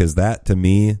us, because that to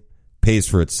me pays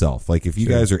for itself. Like if you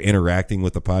guys are interacting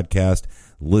with the podcast,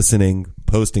 listening,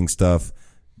 posting stuff,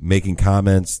 making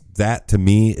comments, that to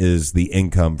me is the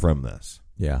income from this.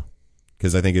 Yeah.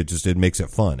 Because I think it makes it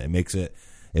fun. It makes it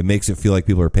feel like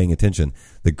people are paying attention.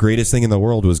 The greatest thing in the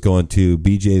world was going to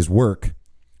BJ's work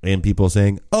and people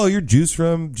saying, "Oh, you're Juice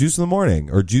from Juice in the Morning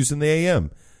or Juice in the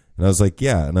AM." And I was like,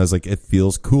 "Yeah." And I was like, it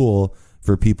feels cool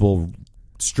for people,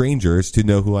 strangers, to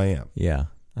know who I am. Yeah.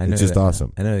 It's just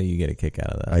awesome. I know that you get a kick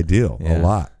out of that. I do. A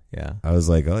lot. Yeah. I was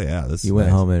like, oh yeah, this You went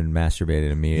home and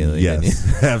masturbated immediately.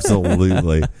 Yes,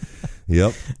 absolutely.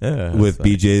 Yep. With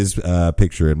funny. BJ's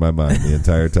picture in my mind the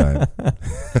entire time.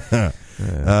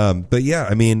 But yeah,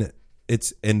 I mean,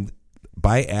 and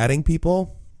by adding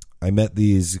people, I met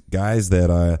these guys that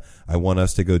I want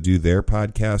us to go do their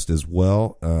podcast as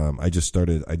well. I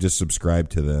just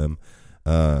subscribed to them.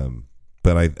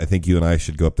 But I think you and I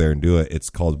should go up there and do it. It's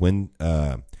called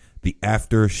the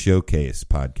After Showcase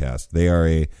podcast. They are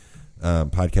a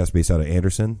podcast based out of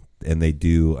Anderson, and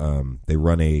they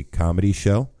run a comedy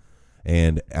show.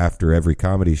 And after every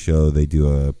comedy show, they do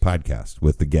a podcast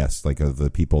with the guests, like of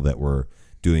the people that were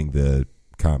doing the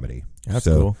comedy. That's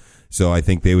cool. So I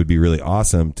think they would be really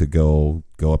awesome to go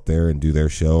up there and do their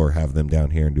show, or have them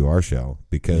down here and do our show.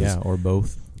 Or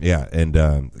both. Yeah, and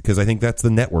because I think that's the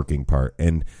networking part.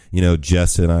 And,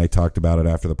 Jess and I talked about it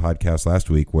after the podcast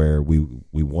last week, where we're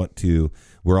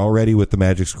already with the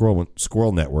Magic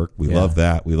Squirrel Network. We love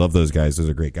that. We love those guys. Those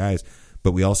are great guys.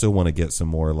 But we also want to get some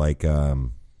more like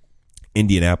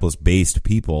Indianapolis-based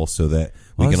people, so that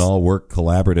we can all work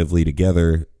collaboratively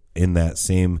together in that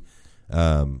same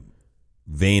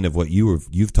vein of what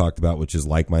you've talked about, which is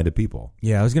like-minded people.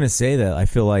 Yeah, I was going to say that. I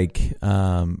feel like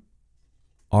the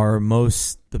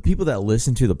people that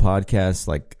listen to the podcast,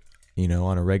 like,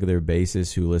 on a regular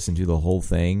basis, who listen to the whole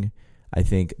thing, I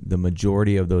think the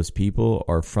majority of those people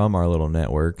are from our little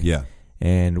network. Yeah.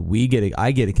 And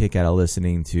I get a kick out of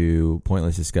listening to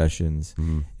Pointless Discussions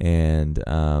and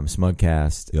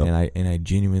Smugcast. Yep. And I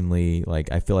genuinely,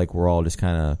 like, I feel like we're all just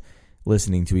kind of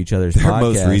listening to each other's their podcast.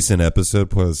 Most recent episode,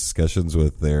 Pointless Discussions,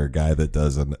 with their guy that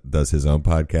does his own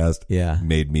podcast,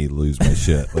 made me lose my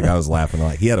shit. Like, I was laughing a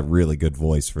lot. He had a really good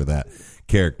voice for that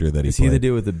character that he Is played. he the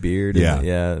dude with the beard?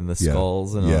 And the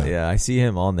skulls and all? Yeah, I see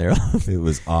him on there. It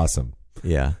was awesome.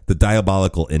 Yeah. The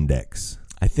Diabolical Index.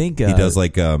 I think he does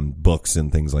like books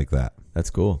and things like that. That's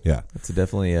cool. Yeah. That's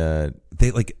definitely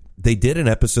They did an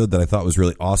episode that I thought was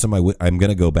really awesome. I'm going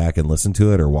to go back and listen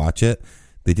to it or watch it.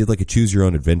 They did like a choose your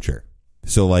own adventure.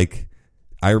 So like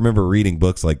I remember reading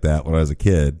books like that when I was a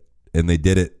kid, and they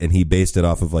did it, and he based it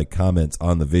off of like comments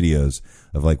on the videos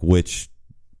of like which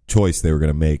choice they were going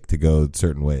to make to go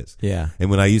certain ways. Yeah. And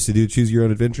when I used to do choose your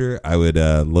own adventure, I would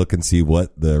look and see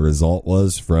what the result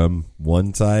was from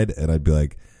one side, and I'd be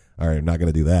like, all right, I'm not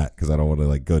going to do that because I don't want to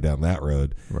like go down that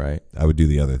road. Right. I would do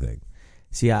the other thing.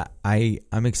 See,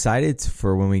 I'm excited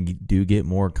for when we do get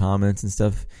more comments and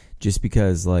stuff, just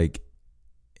because like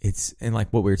it's, and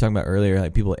like what we were talking about earlier,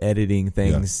 like people editing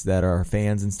things that are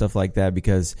fans and stuff like that,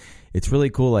 because it's really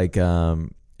cool. Like your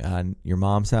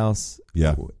mom's house,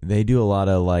 they do a lot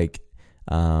of like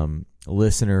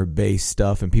listener based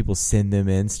stuff, and people send them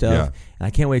in stuff, and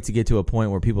I can't wait to get to a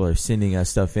point where people are sending us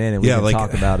stuff in, and we can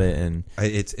talk about it. And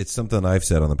it's something I've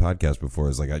said on the podcast before,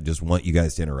 is like I just want you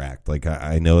guys to interact. Like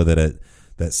I know that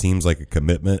that seems like a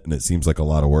commitment and it seems like a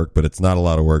lot of work, but it's not a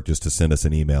lot of work just to send us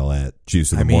an email at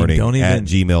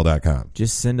juiceinthemorning@gmail.com.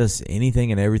 Just send us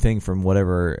anything and everything from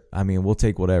whatever. I mean, we'll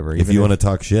take whatever. If you want to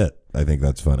talk shit, I think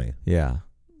that's funny. Yeah.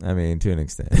 I mean, to an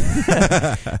extent.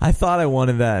 I thought I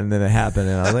wanted that, and then it happened,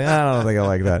 and I was like, I don't think I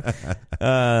like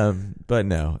that. But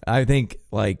no, I think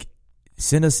like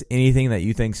send us anything that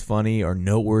you think's funny or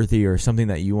noteworthy or something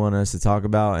that you want us to talk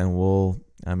about, and we'll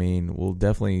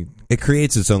definitely. It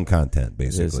creates its own content,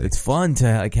 basically. It's fun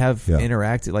to like have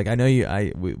interactive. Like I know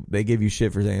they give you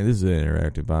shit for saying this is an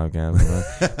interactive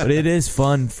podcast, but it is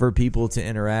fun for people to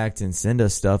interact and send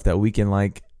us stuff that we can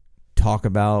like talk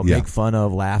about, make fun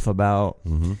of, laugh about.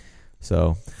 Mm-hmm.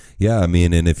 So yeah, I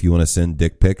mean, and if you want to send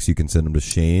dick pics, you can send them to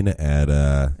Shane at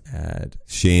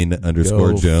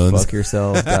Shane_Jones.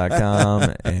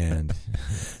 Fuckyourself.com. And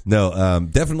no,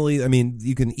 definitely. I mean,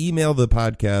 you can email the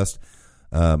podcast.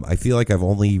 I feel like I've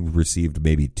only received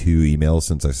maybe 2 emails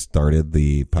since I started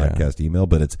the podcast email,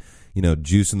 but it's,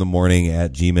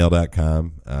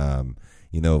 juiceinthemorning@gmail.com.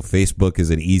 Facebook is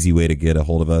an easy way to get a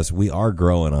hold of us. We are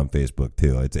growing on Facebook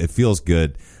too. It feels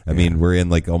good. I mean, we're in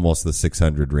like almost the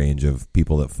 600 range of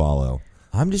people that follow.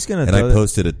 I'm just going to, and I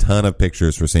posted a ton of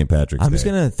pictures for St. Patrick's Day. I'm just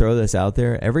going to throw this out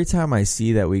there. Every time I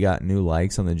see that we got new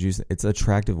likes on the Juice, it's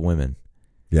attractive women.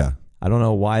 Yeah. I don't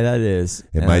know why that is.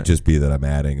 It might just be that I'm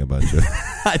adding a bunch of.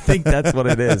 I think that's what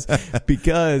it is,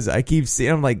 because I keep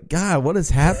seeing. I'm like, God, what is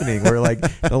happening? Where like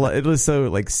it was so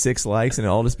like 6 likes, and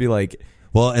it'll just be like.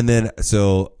 Well, and then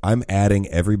so I'm adding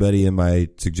everybody in my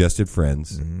suggested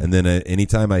friends, and then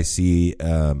anytime I see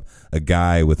a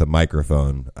guy with a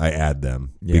microphone, I add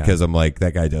them because I'm like,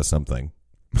 that guy does something.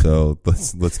 So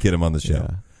let's get him on the show.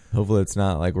 Yeah. Hopefully, it's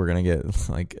not like we're gonna get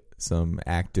like some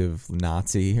active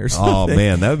Nazi or something. Oh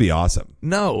man, that would be awesome.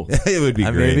 No, it would be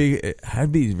great.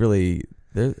 I'd be really.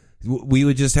 We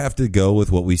would just have to go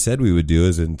with what we said we would do,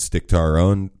 and stick to our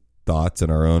own thoughts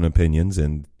and our own opinions,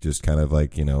 and just kind of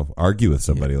like argue with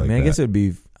somebody like that. I guess it would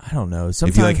be. I don't know.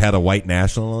 Sometimes, if you like had a white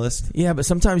nationalist. Yeah, but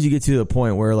sometimes you get to the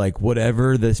point where like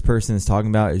whatever this person is talking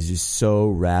about is just so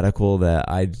radical that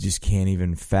I just can't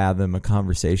even fathom a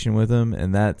conversation with them,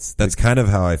 and that's kind of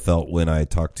how I felt when I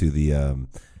talked to the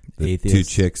 2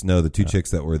 chicks. No, the 2 chicks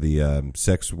that were the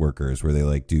sex workers, where they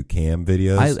like do cam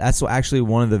videos. That's actually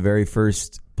one of the very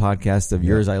first podcasts of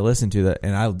yours I listened to, that,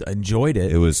 and I enjoyed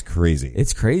it. It was crazy.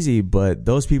 It's crazy, but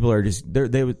those people are just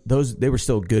they were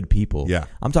still good people. Yeah,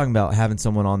 I'm talking about having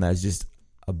someone on that's just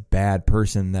a bad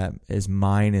person, that his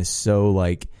mind is so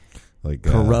like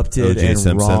corrupted and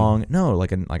Simpson. Wrong. No,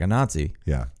 like a Nazi.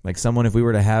 Yeah, like someone, if we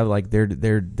were to have like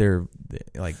they're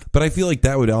like. But I feel like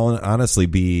that would honestly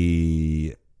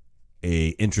be a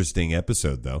interesting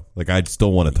episode, though. Like I'd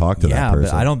still want to talk to that person.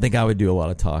 But I don't think I would do a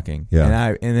lot of talking.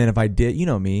 Yeah, and then if I did,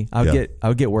 me, I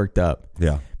would get worked up.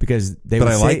 Yeah, because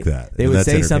like that. They would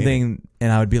say something,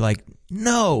 and I would be like,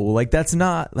 no, like that's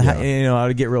not. I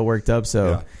would get real worked up.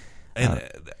 So, and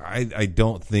I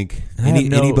don't think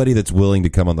anybody that's willing to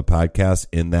come on the podcast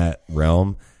in that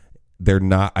realm, they're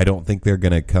not. I don't think they're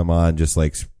going to come on just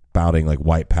like spouting like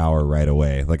white power right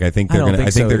away. Like I think they're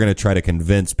gonna try to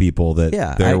convince people that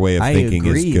their way of thinking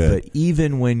is good. But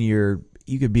even when you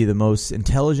could be the most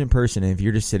intelligent person, and if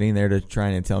you're just sitting there to try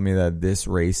and tell me that this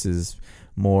race is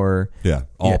more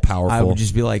all powerful, I would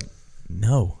just be like,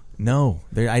 no.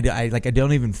 I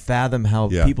don't even fathom how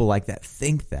people like that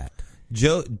think that.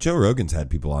 Joe Rogan's had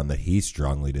people on that he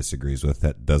strongly disagrees with,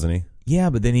 that doesn't he?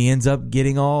 Yeah, but then he ends up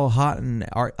getting all hot and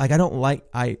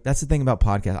that's the thing about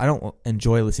podcasts. I don't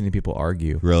enjoy listening to people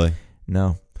argue. Really?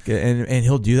 No. And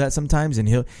he'll do that sometimes,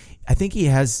 and I think he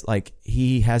has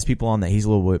people on that he's a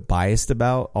little bit biased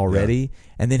about already,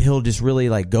 and then he'll just really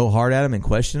like go hard at them and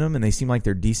question them, and they seem like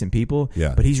they're decent people.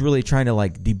 Yeah. But he's really trying to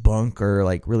like debunk or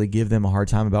like really give them a hard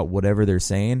time about whatever they're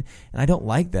saying, and I don't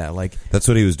like that. Like that's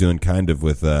what he was doing kind of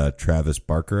with Travis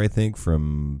Barker, I think,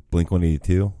 from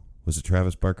Blink-182. Was it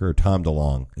Travis Barker or Tom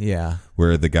DeLonge? Yeah.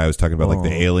 Where the guy was talking about like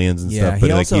the aliens and stuff, but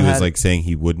like he was like saying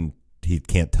he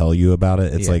can't tell you about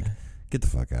it. It's like, get the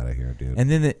fuck out of here, dude.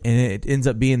 And then it ends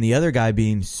up being the other guy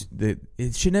being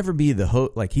it should never be the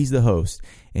host. Like he's the host,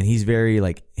 and he's very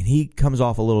like, and he comes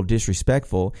off a little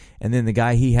disrespectful. And then the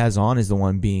guy he has on is the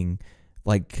one being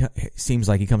like, seems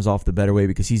like he comes off the better way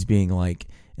because he's being like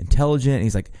intelligent. And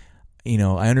he's like, you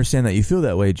know, I understand that you feel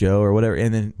that way, Joe, or whatever.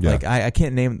 And then like I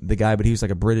can't name the guy, but he was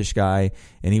like a British guy,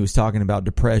 and he was talking about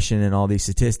depression and all these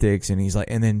statistics, and he's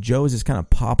like, and then Joe's just kind of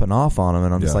popping off on him,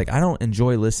 and I'm just like, I don't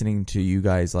enjoy listening to you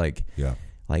guys like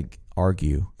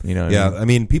argue, you know? I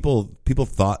mean, people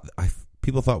thought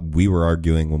we were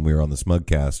arguing when we were on the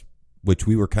Smugcast, which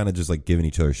we were kind of just like giving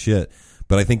each other shit.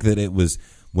 But I think that it was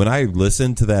when I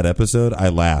listened to that episode, I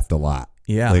laughed a lot.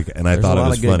 Yeah, and I thought it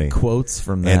was funny. Quotes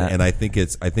from that, and I think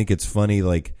it's funny.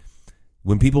 Like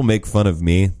when people make fun of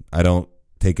me, I don't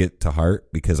take it to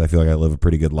heart because I feel like I live a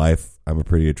pretty good life. I'm a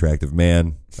pretty attractive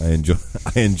man. I enjoy.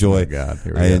 Oh God,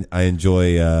 I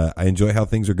enjoy how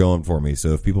things are going for me. So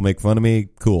if people make fun of me,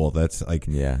 cool. That's like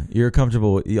you're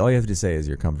comfortable. All you have to say is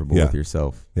you're comfortable with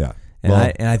yourself. Yeah. And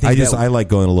I think I like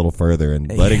going a little further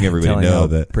and letting everybody know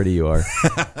that pretty you are.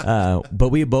 But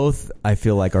we both, I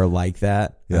feel like, are like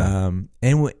that. Yeah.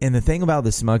 And the thing about the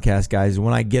Smugcast guys,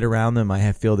 when I get around them,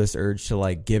 I feel this urge to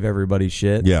like give everybody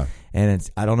shit. Yeah. And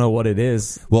I don't know what it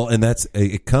is. Well, and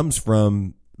it comes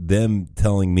from them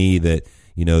telling me that,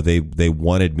 you know, they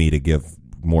wanted me to give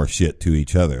more shit to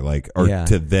each other, like, or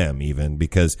to them even,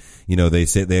 because, you know, they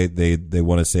say they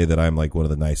want to say that I'm like one of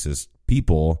the nicest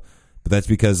people. But that's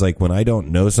because, like, when I don't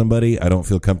know somebody, I don't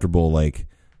feel comfortable, like,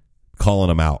 calling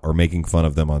them out or making fun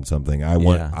of them on something. I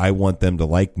want them to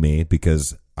like me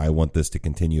because I want this to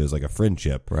continue as, like, a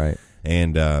friendship. Right.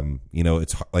 And, you know,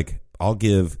 it's, like, I'll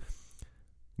give,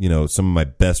 you know, some of my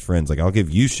best friends, like, I'll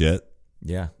give you shit.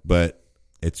 Yeah. But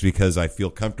it's because I feel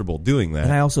comfortable doing that.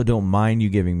 And I also don't mind you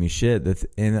giving me shit.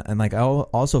 And like, I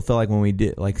also felt like when we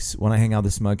did, like, when I hang out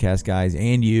with the Smugcast guys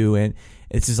and you, and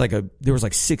it's just like there was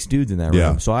like 6 dudes in that room.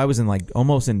 Yeah. So I was in like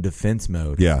almost in defense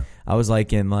mode. Yeah. I was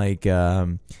like in like,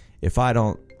 if I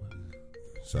don't.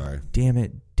 Sorry. Damn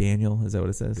it, Daniel. Is that what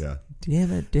it says? Yeah.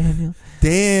 Damn it, Daniel.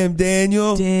 Damn,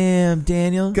 Daniel. Damn,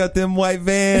 Daniel. Got them white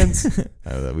vans.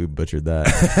 We butchered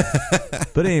that.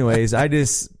 But anyways, I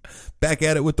just. Back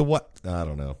at it with the what? I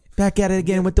don't know. Back at it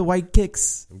again with the white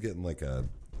kicks. I'm getting like a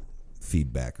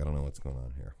feedback. I don't know what's going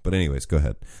on here. But anyways, go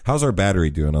ahead. How's our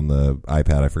battery doing on the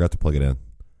iPad? I forgot to plug it in.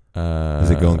 Is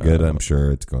it going good? I'm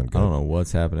sure it's going good. I don't know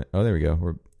what's happening. Oh, there we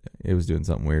go. It was doing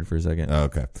something weird for a second. Oh,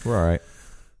 okay. We're all right.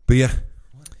 But yeah.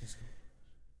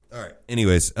 All right.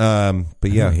 Anyways, but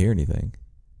yeah. I don't hear anything.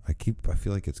 I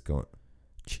feel like it's going.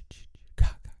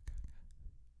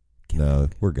 No,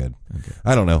 we're good. Okay.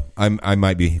 I don't know. I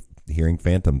might be hearing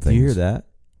phantom things. Do you hear that?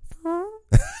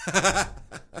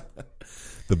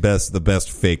 The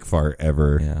best fake fart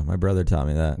ever. Yeah, my brother taught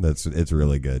me that. It's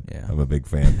really good. Yeah. I'm a big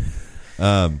fan.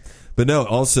 But no,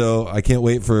 also I can't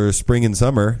wait for spring and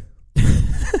summer.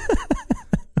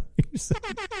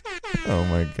 Oh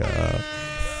my God.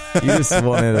 You just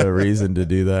wanted a reason to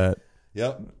do that.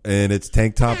 Yep. And it's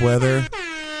tank top weather.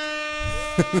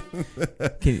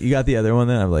 You got the other one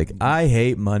then? I'm like, I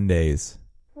hate Mondays.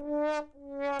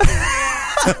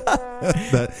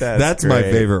 That's my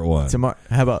favorite one.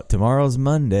 How about tomorrow's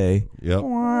Monday? Yep.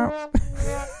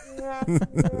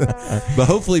 But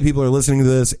hopefully people are listening to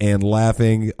this and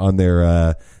laughing on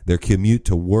their commute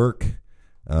to work.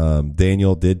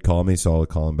 Daniel did call me, so I'll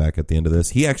call him back at the end of this.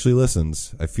 He actually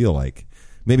listens, I feel like.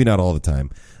 Maybe not all the time.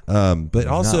 But he's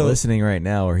also not listening right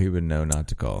now, or he would know not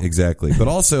to call. Exactly. But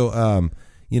also,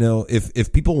 you know,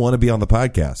 if people want to be on the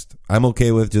podcast, I'm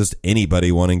okay with just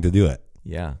anybody wanting to do it.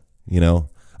 Yeah. You know,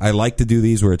 I like to do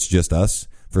these where it's just us.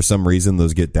 For some reason,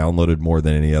 those get downloaded more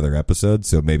than any other episode.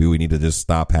 So maybe we need to just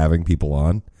stop having people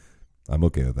on. I'm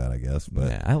okay with that, I guess. But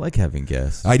yeah, I like having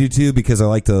guests. I do too, because I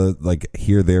like to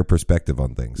hear their perspective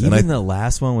on things. Even the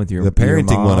last one with the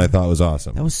parenting mom, one, I thought was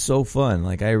awesome. That was so fun.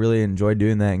 Like, I really enjoyed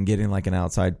doing that and getting like an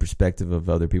outside perspective of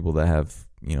other people that have,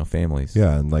 you know, families.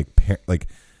 Yeah, and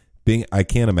I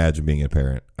can't imagine being a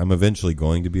parent. I'm eventually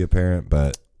going to be a parent,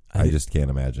 but I just can't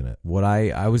imagine it.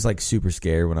 I was like super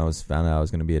scared when I found out I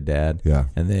was going to be a dad. Yeah.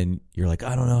 And then you're like,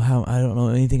 I don't know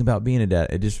anything about being a dad.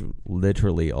 It just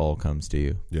literally all comes to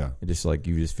you. Yeah. It just like,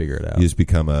 you just figure it out. You just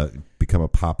become a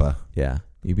papa. Yeah.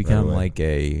 You become away. like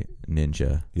a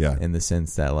ninja. Yeah. In the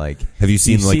sense that like, have you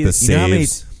seen like see- the you know how many-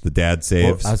 saves, the dad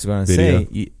saves? Well, I was going to video?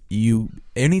 say, you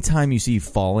anytime you see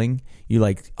falling, you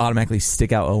like automatically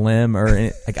stick out a limb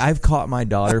or like I've caught my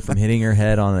daughter from hitting her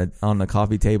head on the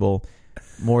coffee table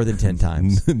more than 10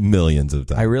 times. Millions of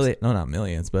times. I really not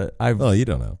millions, but Oh, you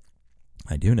don't know.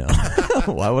 I do know.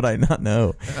 Why would I not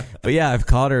know? But yeah, I've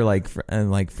caught her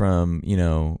from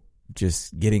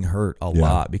just getting hurt a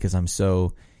lot because I'm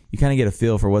so. You kind of get a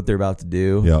feel for what they're about to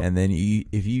do, and then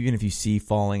even if you see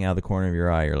falling out of the corner of your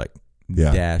eye, you're like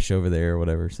dash over there or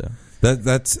whatever. So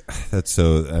that's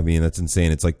so. I mean, that's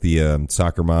insane. It's like the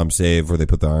soccer mom save where they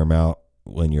put the arm out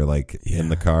when you're like in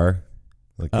the car.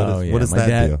 Like, what does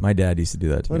that do? My dad used to do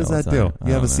that to me. What does all that the time. do?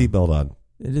 You have a seatbelt on.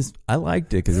 I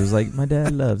liked it because it was like my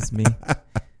dad loves me.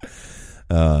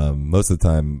 Most of the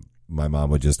time, my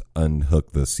mom would just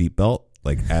unhook the seatbelt.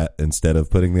 Like instead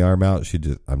of putting the arm out,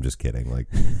 I'm just kidding. Like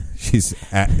she's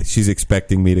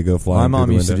expecting me to go flying. My mom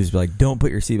through the used to window. just be like, "Don't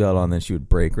put your seatbelt on." Then she would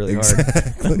brake really hard.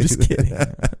 I'm just kidding.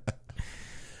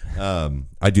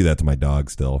 I do that to my dog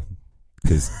still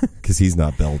because he's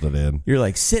not belted in. You're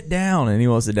like, "Sit down," and he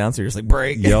won't sit down, so you're just like,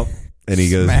 "Brake." Yep. And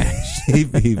he goes, Smash.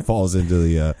 he falls into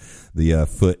the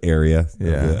foot area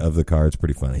of the car. It's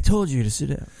pretty funny. I told you to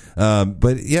sit down.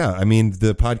 But yeah, I mean,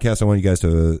 the podcast, I want you guys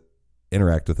to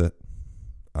interact with it.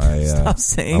 Stop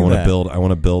saying I want that. to build. I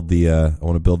want to build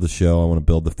the show. I want to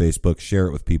build the Facebook. Share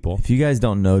it with people. If you guys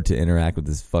don't know to interact with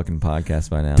this fucking podcast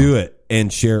by now, Do it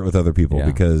and share it with other people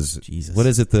because Jesus. What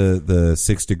is it? The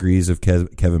 6 degrees of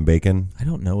Kevin Bacon. I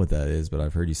don't know what that is, but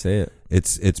I've heard you say it.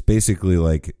 It's basically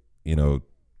like,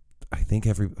 I think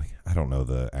I don't know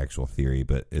the actual theory,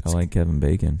 but I like Kevin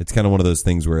Bacon. It's kind of one of those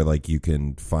things where like you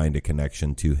can find a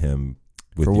connection to him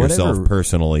with For yourself whatever-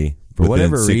 personally. for within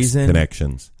whatever 6 reason,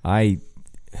 connections.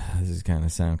 This is kind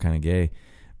of sound kind of gay,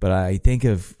 but I think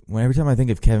every time I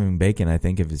think of Kevin Bacon, I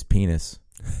think of his penis.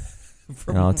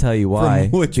 And I'll tell you why.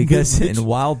 Because in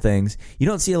Wild Things, you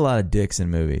don't see a lot of dicks in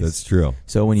movies. That's true.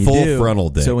 So when you Full do, frontal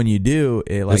dick. So when you do,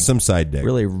 it like There's some side dick.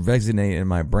 really resonate in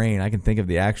my brain. I can think of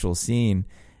the actual scene,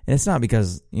 and it's not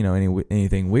because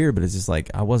anything weird, but it's just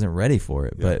like I wasn't ready for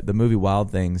it. Yeah. But the movie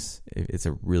Wild Things, it's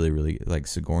a really, really like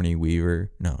Sigourney Weaver.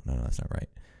 No, that's not right.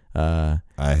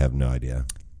 I have no idea.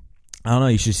 I don't know.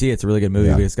 You should see it. It's a really good movie.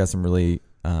 Yeah. It's got some really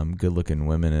good-looking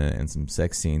women in it and some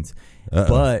sex scenes. Uh-oh.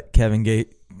 But Kevin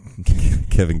Gates,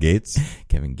 Kevin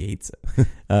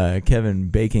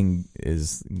Bacon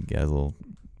got a little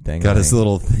thing. got his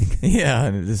little thing. Yeah,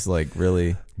 and it just like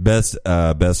really Best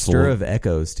stir full of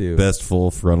echoes too. best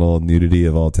full frontal nudity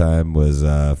of all time was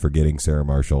Forgetting Sarah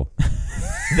Marshall.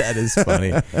 That is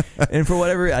funny. And for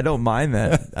whatever, I don't mind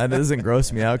that. That doesn't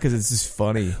gross me out because it's just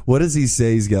funny. What does he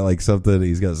say? He's got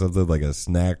something like a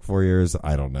snack for yours.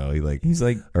 I don't know. He's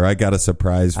like, or I got a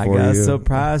surprise for you. I got a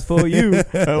surprise for you,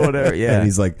 or whatever. Yeah, And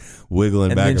he's like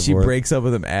wiggling and back then and she forth breaks up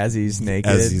with him as he's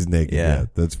naked. Yeah,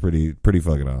 that's pretty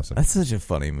fucking awesome. That's such a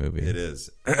funny movie. It is.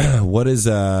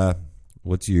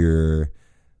 What's your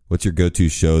go-to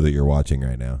show that you're watching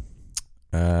right now?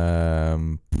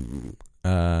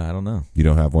 I don't know. You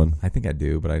don't have one? I think I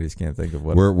do, but I just can't think of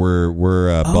what.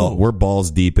 We're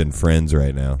balls deep in Friends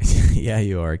right now. Yeah,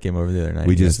 you are. I came over the other night.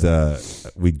 We just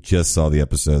saw the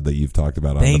episode that you've talked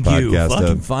about on Thank the you. podcast Fucking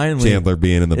of finally. Chandler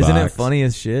being in the Isn't box. it funny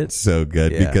as shit? It's so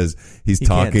good Yeah. because he's He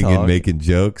can't talking and talk. making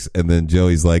jokes, and then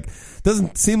Joey's like,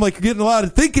 "Doesn't seem like you're getting a lot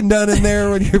of thinking done in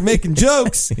there when you're making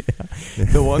jokes."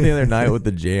 The one the other night with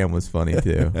the jam was funny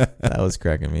too. That was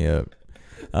cracking me up.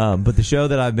 But the show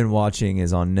that I've been watching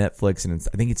is on Netflix, and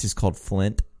I think it's just called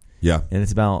Flint. Yeah, And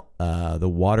it's about the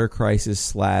water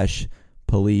crisis /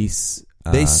 police.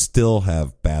 they still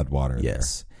have bad water.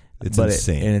 Yes, It's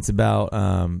insane. and it's about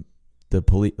the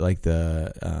police, like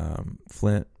the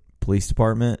Flint Police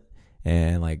Department,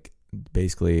 and like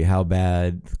basically how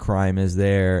bad crime is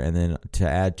there, and then to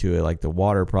add to it like the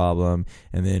water problem,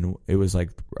 and then it was like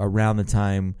around the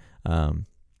time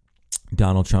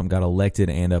Donald Trump got elected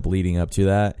and leading up to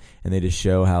that, and they just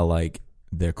show how like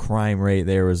the crime rate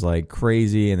there was like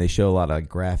crazy, and they show a lot of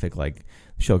graphic, like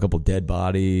show a couple dead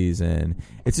bodies, and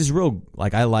it's just real,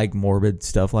 like I like morbid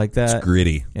stuff like that. It's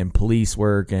gritty. And police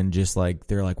work, and just like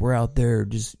they're like, we're out there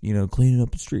just cleaning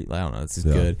up the street. I don't know, it's just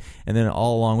good. And then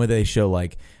all along with it, they show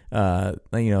like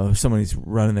somebody's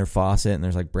running their faucet and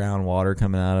there's like brown water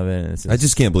coming out of it, and I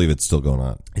just can't believe it's still going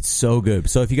on. it's so good.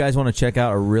 So if you guys want to check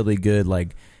out a really good,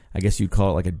 like I guess you'd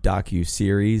call it like a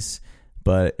docu-series,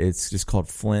 but it's just called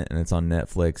Flint, and it's on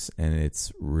Netflix, and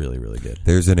it's really, really good.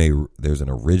 There's an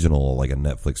original, like a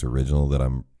Netflix original that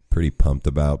I'm pretty pumped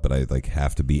about, but I like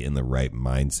have to be in the right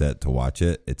mindset to watch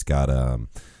it. It's got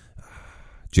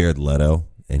Jared Leto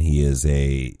and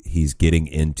he's getting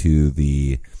into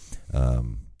the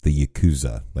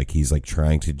Yakuza. Like he's like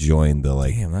trying to join the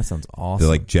like. Damn, that sounds awesome. The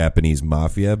like Japanese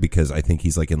mafia, because I think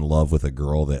he's like in love with a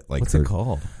girl that like. What's it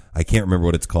called? I can't remember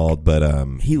what it's called, but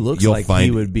he looks like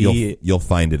he would be. You'll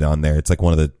find it on there. It's like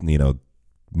one of the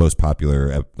most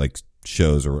popular like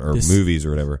shows or movies or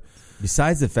whatever.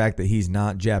 Besides the fact that he's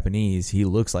not Japanese, he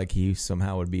looks like he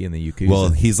somehow would be in the Yakuza. Well,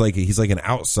 he's like an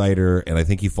outsider, and I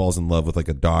think he falls in love with like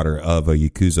a daughter of a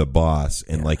Yakuza boss,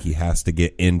 and like he has to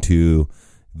get into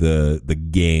the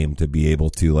game to be able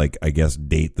to like, I guess,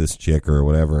 date this chick or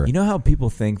whatever. You know how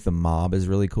people think the mob is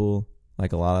really cool?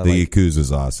 Like a lot of the Yakuza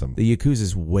is awesome. The Yakuza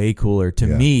is way cooler to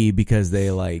me because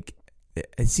they like.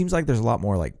 It seems like there's a lot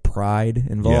more like pride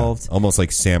involved, almost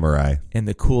like samurai, and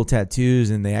the cool tattoos,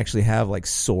 and they actually have like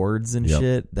swords and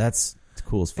shit. That's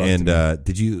cool as fuck. And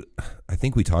did you? I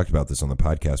think we talked about this on the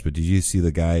podcast, but did you see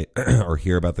the guy or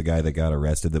hear about the guy that got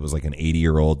arrested? That was like an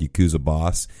 80-year-old Yakuza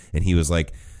boss, and he was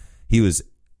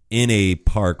in a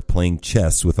park playing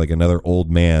chess with like another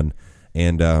old man,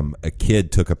 and a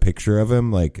kid took a picture of him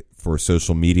like for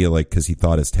social media, like because he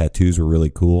thought his tattoos were really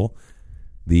cool.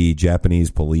 The Japanese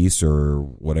police or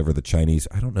whatever, the Chinese,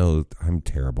 I don't know. I'm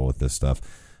terrible with this stuff.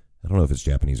 I don't know if it's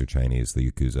Japanese or Chinese, the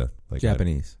Yakuza. Like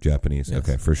Japanese. Japanese. Yes.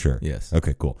 Okay, for sure. Yes.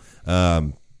 Okay, cool.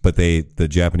 But the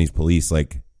Japanese police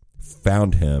like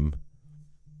found him.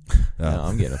 No,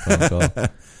 I'm getting a phone call.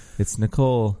 It's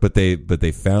Nicole. But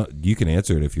they found, you can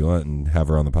answer it if you want and have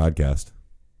her on the podcast.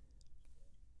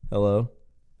 Hello?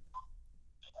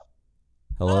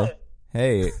 Hi.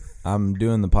 Hey, I'm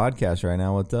doing the podcast right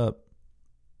now. What's up?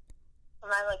 Am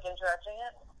I like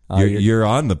interrupting it? You're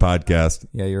on the podcast.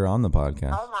 Yeah, you're on the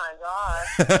podcast. Oh my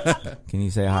gosh! Can you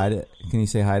say hi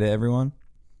to everyone?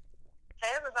 Hey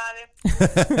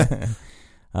everybody!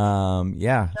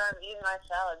 Yeah. Sorry, I'm eating my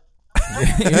salad.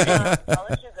 I'll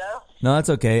let you go. No, that's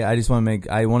okay. I just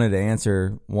I wanted to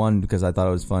answer, one, because I thought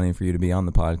it was funny for you to be on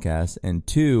the podcast, and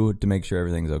two, to make sure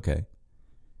everything's okay.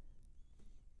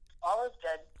 All is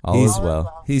good. All is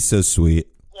well. He's so sweet.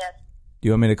 Yes. Do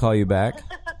you want me to call you back?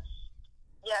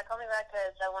 Yeah, call me back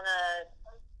because I want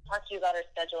to talk to you about our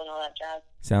schedule and all that jazz.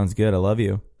 Sounds good. I love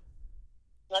you.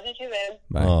 Love you too, babe.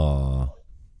 Bye. Aww.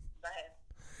 Bye.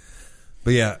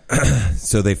 But yeah,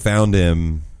 so they found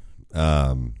him.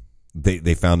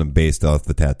 They found him based off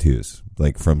the tattoos,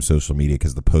 like from social media,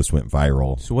 because the post went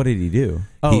viral. So what did he do?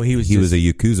 Oh, he was a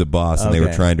Yakuza boss, and they were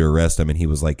Okay. trying to arrest him, and he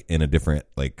was like in a different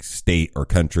like state or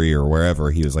country or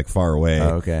wherever. He was like far away,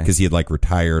 because he had like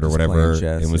retired or Just whatever, playing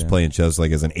chess, and was playing chess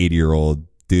like as an 80-year-old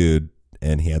dude,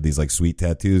 and he had these like sweet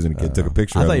tattoos, and a kid took a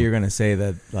picture. I of thought him. you were gonna say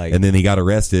that, like, And then he got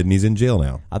arrested, and he's in jail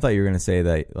now. I thought you were gonna say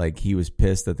that, like, he was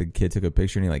pissed that the kid took a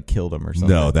picture and he like killed him or something.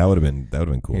 No, that would have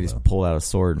been cool. He just though. pulled out a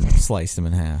sword and sliced him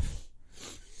in half.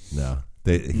 No,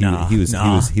 he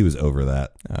was over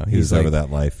that. Oh, he was like- over that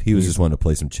life. He was just wanting to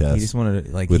play some chess. He just wanted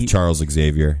to, like, with Charles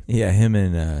Xavier. Yeah, him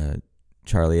and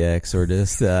Charlie X, or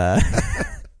just him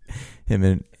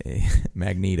and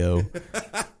Magneto,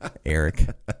 Eric.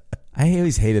 I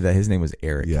always hated that his name was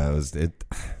Eric. Yeah, it was it.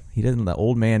 He doesn't. The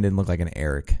old man didn't look like an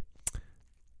Eric.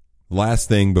 Last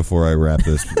thing before I wrap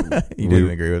this, You didn't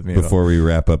agree with me at all. Before we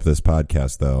wrap up this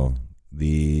podcast, though,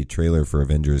 the trailer for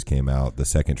Avengers came out, the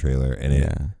second trailer, and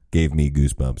it gave me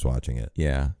goosebumps watching it.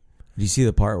 Yeah. Did you see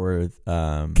the part where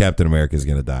Captain America is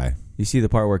going to die? You see the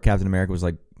part where Captain America was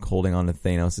like holding on to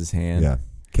Thanos' hand? Yeah,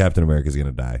 Captain America is going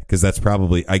to die, because that's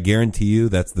probably, I guarantee you,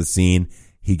 that's the scene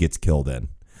he gets killed in.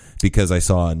 Because I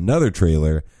saw another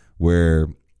trailer where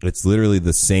it's literally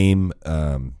the same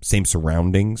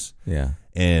surroundings. Yeah.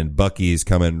 And Bucky's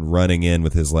coming running in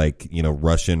with his like,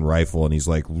 Russian rifle, and he's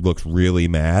like looks really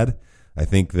mad. I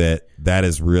think that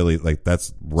is really like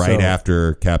that's right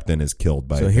after Captain is killed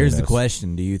by. So here's the Thanos.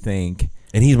 question: do you think?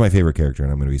 And he's my favorite character,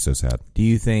 and I'm going to be so sad. Do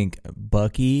you think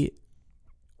Bucky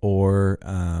or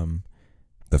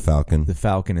the Falcon? The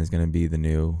Falcon is going to be the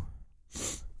new.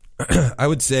 I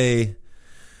would say.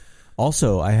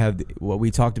 Also, I have what we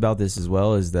talked about this as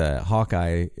well, is that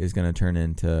Hawkeye is going to turn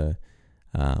into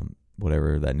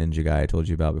whatever that ninja guy I told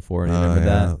you about before. And you remember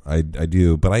that? I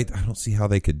do, but I don't see how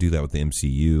they could do that with the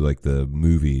MCU, like the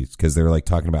movies, because they're like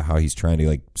talking about how he's trying to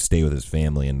like stay with his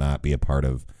family and not be a part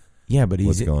of. Yeah, but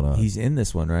what's going on. He's in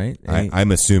this one, right?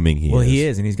 I'm assuming he is. Well, he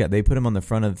is, and they put him on the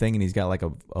front of the thing, and he's got like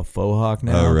a faux hawk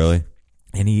now. Oh, really?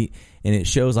 And it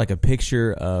shows like a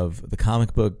picture of the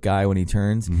comic book guy when he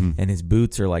turns, and his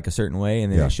boots are like a certain way,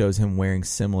 and then it shows him wearing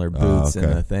similar boots in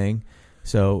the thing.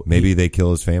 So maybe they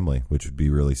kill his family, which would be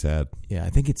really sad. Yeah, I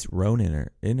think it's Ronin,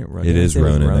 or isn't it Ronin? It is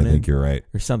Ronin. I think you're right,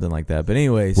 or something like that. But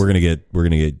anyways, we're gonna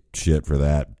get shit for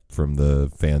that from the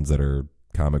fans that are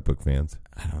comic book fans.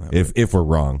 I don't know. If we're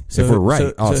wrong, So, if we're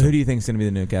right, awesome. So who do you think is going to be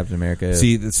the new Captain America?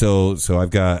 See, so I've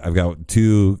got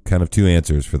two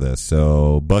answers for this.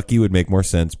 So Bucky would make more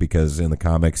sense because in the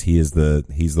comics he's the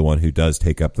one who does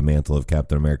take up the mantle of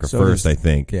Captain America first, I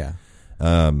think. Yeah.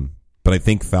 But I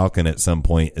think Falcon at some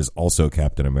point is also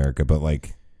Captain America, but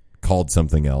like called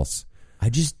something else. I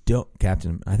just don't I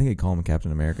think they call him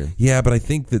Captain America. Yeah, but I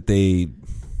think that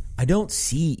I don't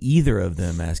see either of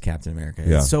them as Captain America.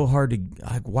 Yeah. It's so hard to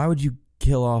like. Why would you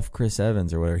kill off Chris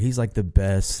Evans or whatever? He's like the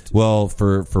best. Well,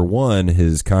 for one,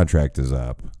 his contract is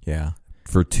up. Yeah.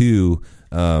 For two,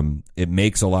 it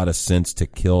makes a lot of sense to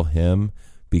kill him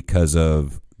because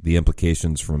of the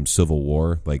implications from Civil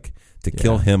War. Like to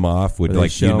kill him off would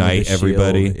like unite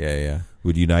everybody. Yeah.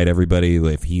 Would unite everybody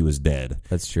if he was dead.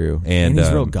 That's true. And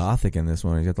he's real gothic in this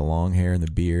one. He's got the long hair and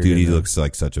the beard. Dude, he looks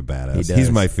like such a badass.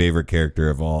 He's my favorite character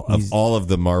of all of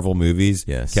the Marvel movies.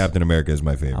 Yes. Captain America is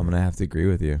my favorite. I'm gonna have to agree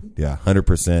with you. Yeah,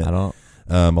 100%. I don't.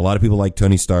 A lot of people like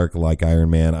Tony Stark, like Iron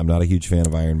Man. I'm not a huge fan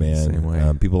of Iron Man. Same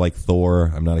way. People like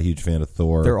Thor. I'm not a huge fan of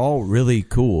Thor. They're all really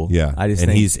cool. Yeah, I just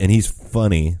think he's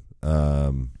funny.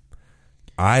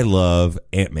 I love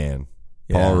Ant-Man.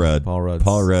 Paul Rudd. Paul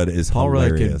Rudd is hilarious. Paul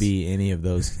Rudd could be any of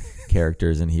those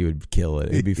characters and he would kill it.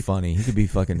 It'd be funny. He could be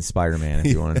fucking Spider-Man if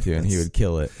he wanted to, and he would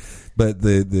kill it. But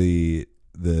the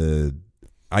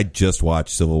I just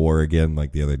watched Civil War again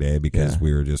like the other day because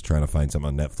we were just trying to find something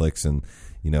on Netflix, and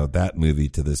that movie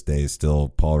to this day is still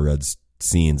Paul Rudd's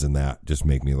scenes in that just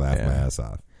make me laugh my ass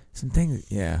off. Something,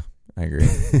 I agree.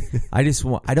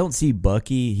 I don't see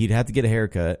Bucky. He'd have to get a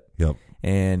haircut. Yep.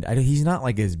 And he's not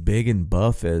like as big and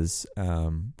buff as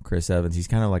Chris Evans. He's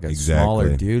kind of like a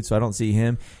smaller dude, so I don't see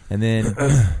him. And then,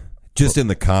 just in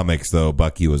the comics, though,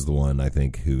 Bucky was the one I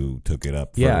think who took it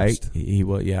up first. He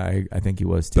was. Yeah, I think he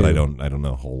was too. But I don't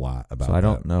know a whole lot about. So I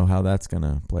don't know how that's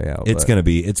gonna play out. It's gonna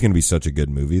be such a good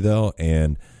movie though,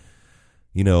 and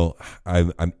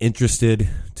I'm interested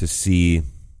to see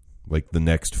like the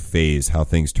next phase, how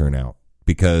things turn out,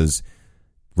 because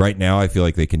right now I feel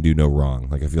like they can do no wrong.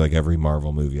 Like I feel like every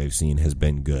Marvel movie I've seen has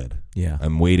been good. Yeah.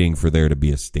 I'm waiting for there to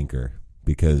be a stinker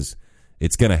because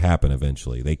it's going to happen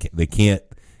eventually. They can't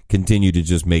continue to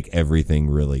just make everything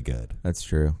really good. That's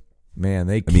true. Man,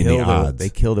 they killed it. They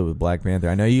killed it with Black Panther.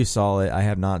 I know you saw it. I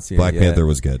have not seen Black it yet. Panther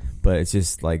was good. But it's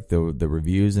just like the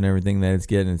reviews and everything that it's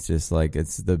getting, it's just like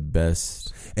it's the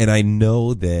best. And I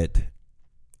know that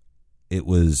it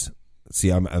was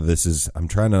I'm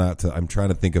trying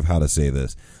to think of how to say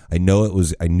this. I knew it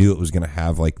was going to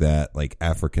have like that like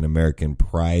African American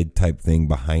pride type thing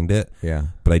behind it. Yeah.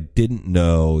 But I didn't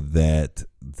know that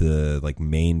the like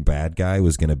main bad guy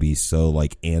was going to be so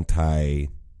like anti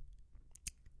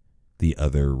the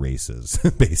other races.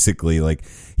 Basically, like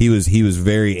he was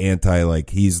very anti, like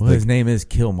his name is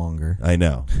Killmonger. I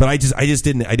know. But I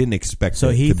didn't expect so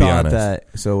it, he to thought be honest.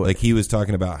 that so like he was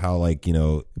talking about how like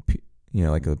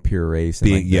like a pure race. And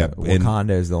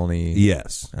Wakanda is the only...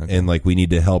 Yes. Okay. And like we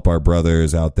need to help our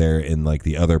brothers out there in like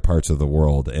the other parts of the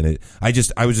world. And I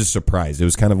was just surprised. It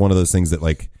was kind of one of those things that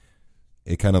like,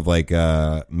 it kind of like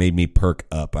made me perk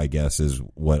up, I guess is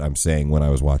what I'm saying when I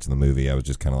was watching the movie. I was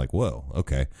just kind of like, whoa,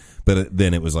 okay. But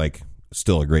then it was like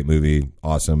still a great movie,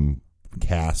 awesome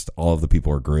cast. All of the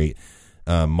people are great.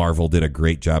 Marvel did a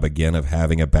great job again of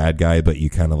having a bad guy, but you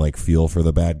kind of like feel for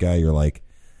the bad guy. You're like,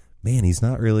 man, he's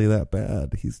not really that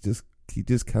bad. He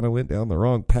just kind of went down the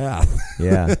wrong path.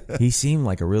 Yeah, he seemed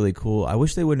like a really cool. I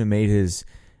wish they wouldn't have made his.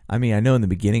 I mean, I know in the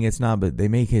beginning it's not, but they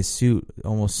make his suit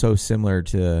almost so similar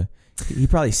to. He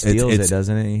probably steals it,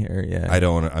 doesn't he? Or, yeah,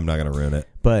 I'm not going to ruin it.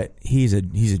 But he's a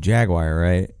Jaguar,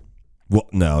 right? Well,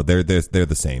 no, they're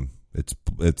the same.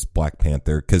 It's Black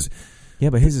Panther because. Yeah,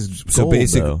 but his is gold, so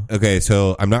basic. Though. Okay,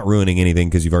 so I'm not ruining anything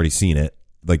because you've already seen it.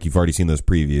 Like you've already seen those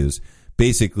previews.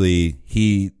 Basically,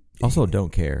 he. Also,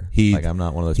 don't care. I'm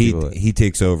not one of those people. He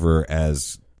takes over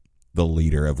as the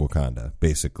leader of Wakanda.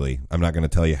 Basically, I'm not going to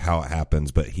tell you how it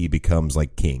happens, but he becomes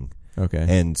like king. Okay.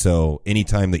 And so,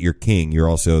 anytime that you're king, you're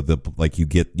also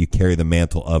you carry the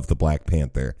mantle of the Black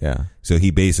Panther. Yeah. So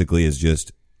he basically is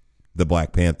just the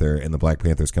Black Panther, and the Black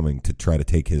Panther's coming to try to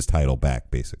take his title back.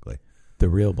 Basically, the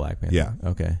real Black Panther. Yeah.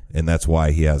 Okay. And that's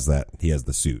why he has that. He has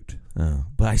the suit. Oh,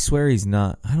 but I swear he's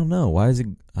not. I don't know. Why is it?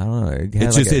 I don't know.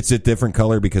 It's a different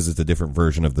color because it's a different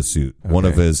version of the suit. Okay.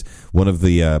 One of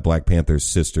the Black Panther's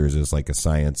sisters is like a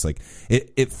science. Like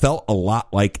it felt a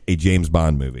lot like a James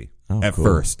Bond movie at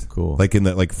first. Cool. Like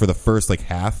for the first like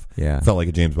half, it felt like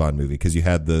a James Bond movie because you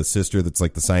had the sister that's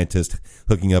like the scientist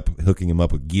hooking him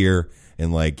up with gear,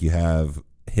 and like you have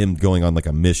him going on like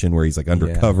a mission where he's like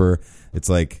undercover. Yeah. It's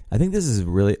like I think this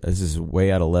is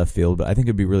way out of left field, but I think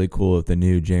it'd be really cool if the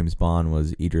new James Bond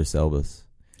was Idris Elba.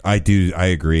 I do. I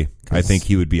agree. I think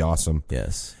he would be awesome.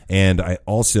 Yes. And I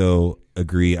also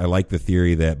agree. I like the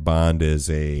theory that Bond is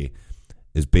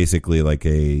basically like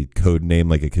a code name,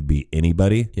 like it could be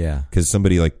anybody. Yeah. Because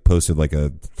somebody like posted like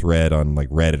a thread on like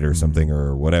Reddit or something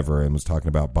or whatever and was talking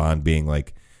about Bond being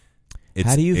like,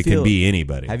 How do you it feel, can be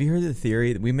anybody. Have you heard the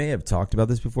theory? We may have talked about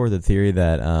this before. The theory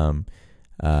that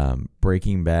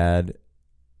Breaking Bad.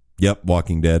 Yep,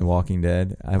 Walking Dead.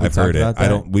 I've heard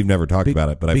it. We've never talked about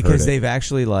it, but I've heard it. Because they've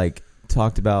actually like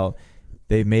talked about.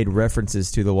 They've made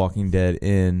references to The Walking Dead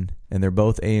and they're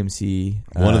both AMC.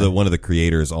 One of the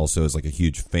creators also is like a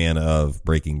huge fan of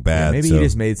Breaking Bad. Yeah, maybe so he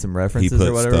just made some references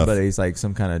or whatever, stuff, but he's like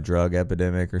some kind of drug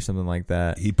epidemic or something like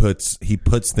that. He puts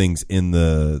things in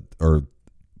the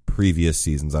previous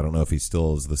seasons. I don't know if he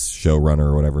still is the showrunner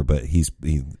or whatever, but he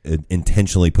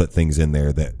intentionally put things in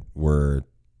there that were,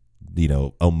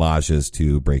 homages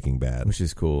to Breaking Bad, which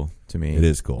is cool to me. It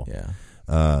is cool. Yeah.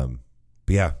 But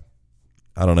yeah,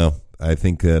 I don't know. I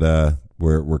think that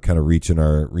we're kind of reaching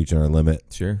our limit.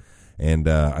 Sure. And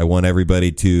I want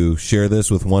everybody to share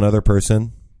this with one other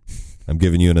person. I'm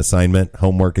giving you an assignment,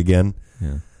 homework again.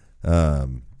 Yeah.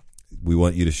 We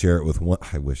want you to share it with one.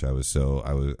 I wish I was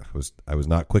I was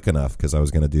not quick enough because I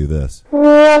was going to do this.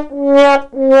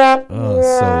 Oh,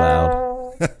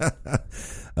 so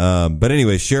loud. But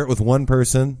anyway, share it with one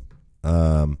person.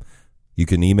 You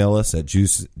can email us at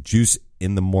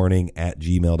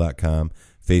juiceinthemorning@gmail.com.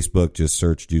 Facebook, just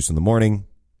search Juice in the Morning.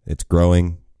 It's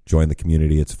growing. Join the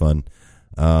community. It's fun.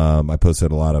 I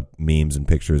posted a lot of memes and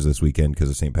pictures this weekend because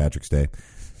of St. Patrick's Day.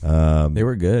 they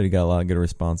were good. You got a lot of good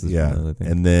responses. Yeah. From those, I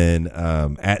think. And then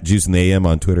at Juice in the AM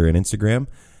on Twitter and Instagram.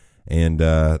 And,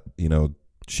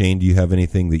 Shane, do you have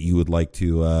anything that you would like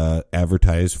to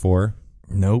advertise for?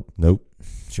 Nope.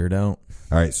 Sure don't.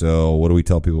 All right. So what do we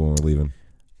tell people when we're leaving?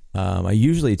 I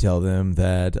usually tell them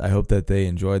that I hope that they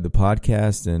enjoyed the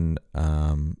podcast and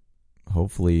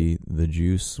hopefully the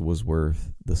juice was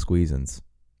worth the squeezins.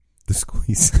 The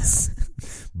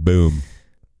squeezins. Boom.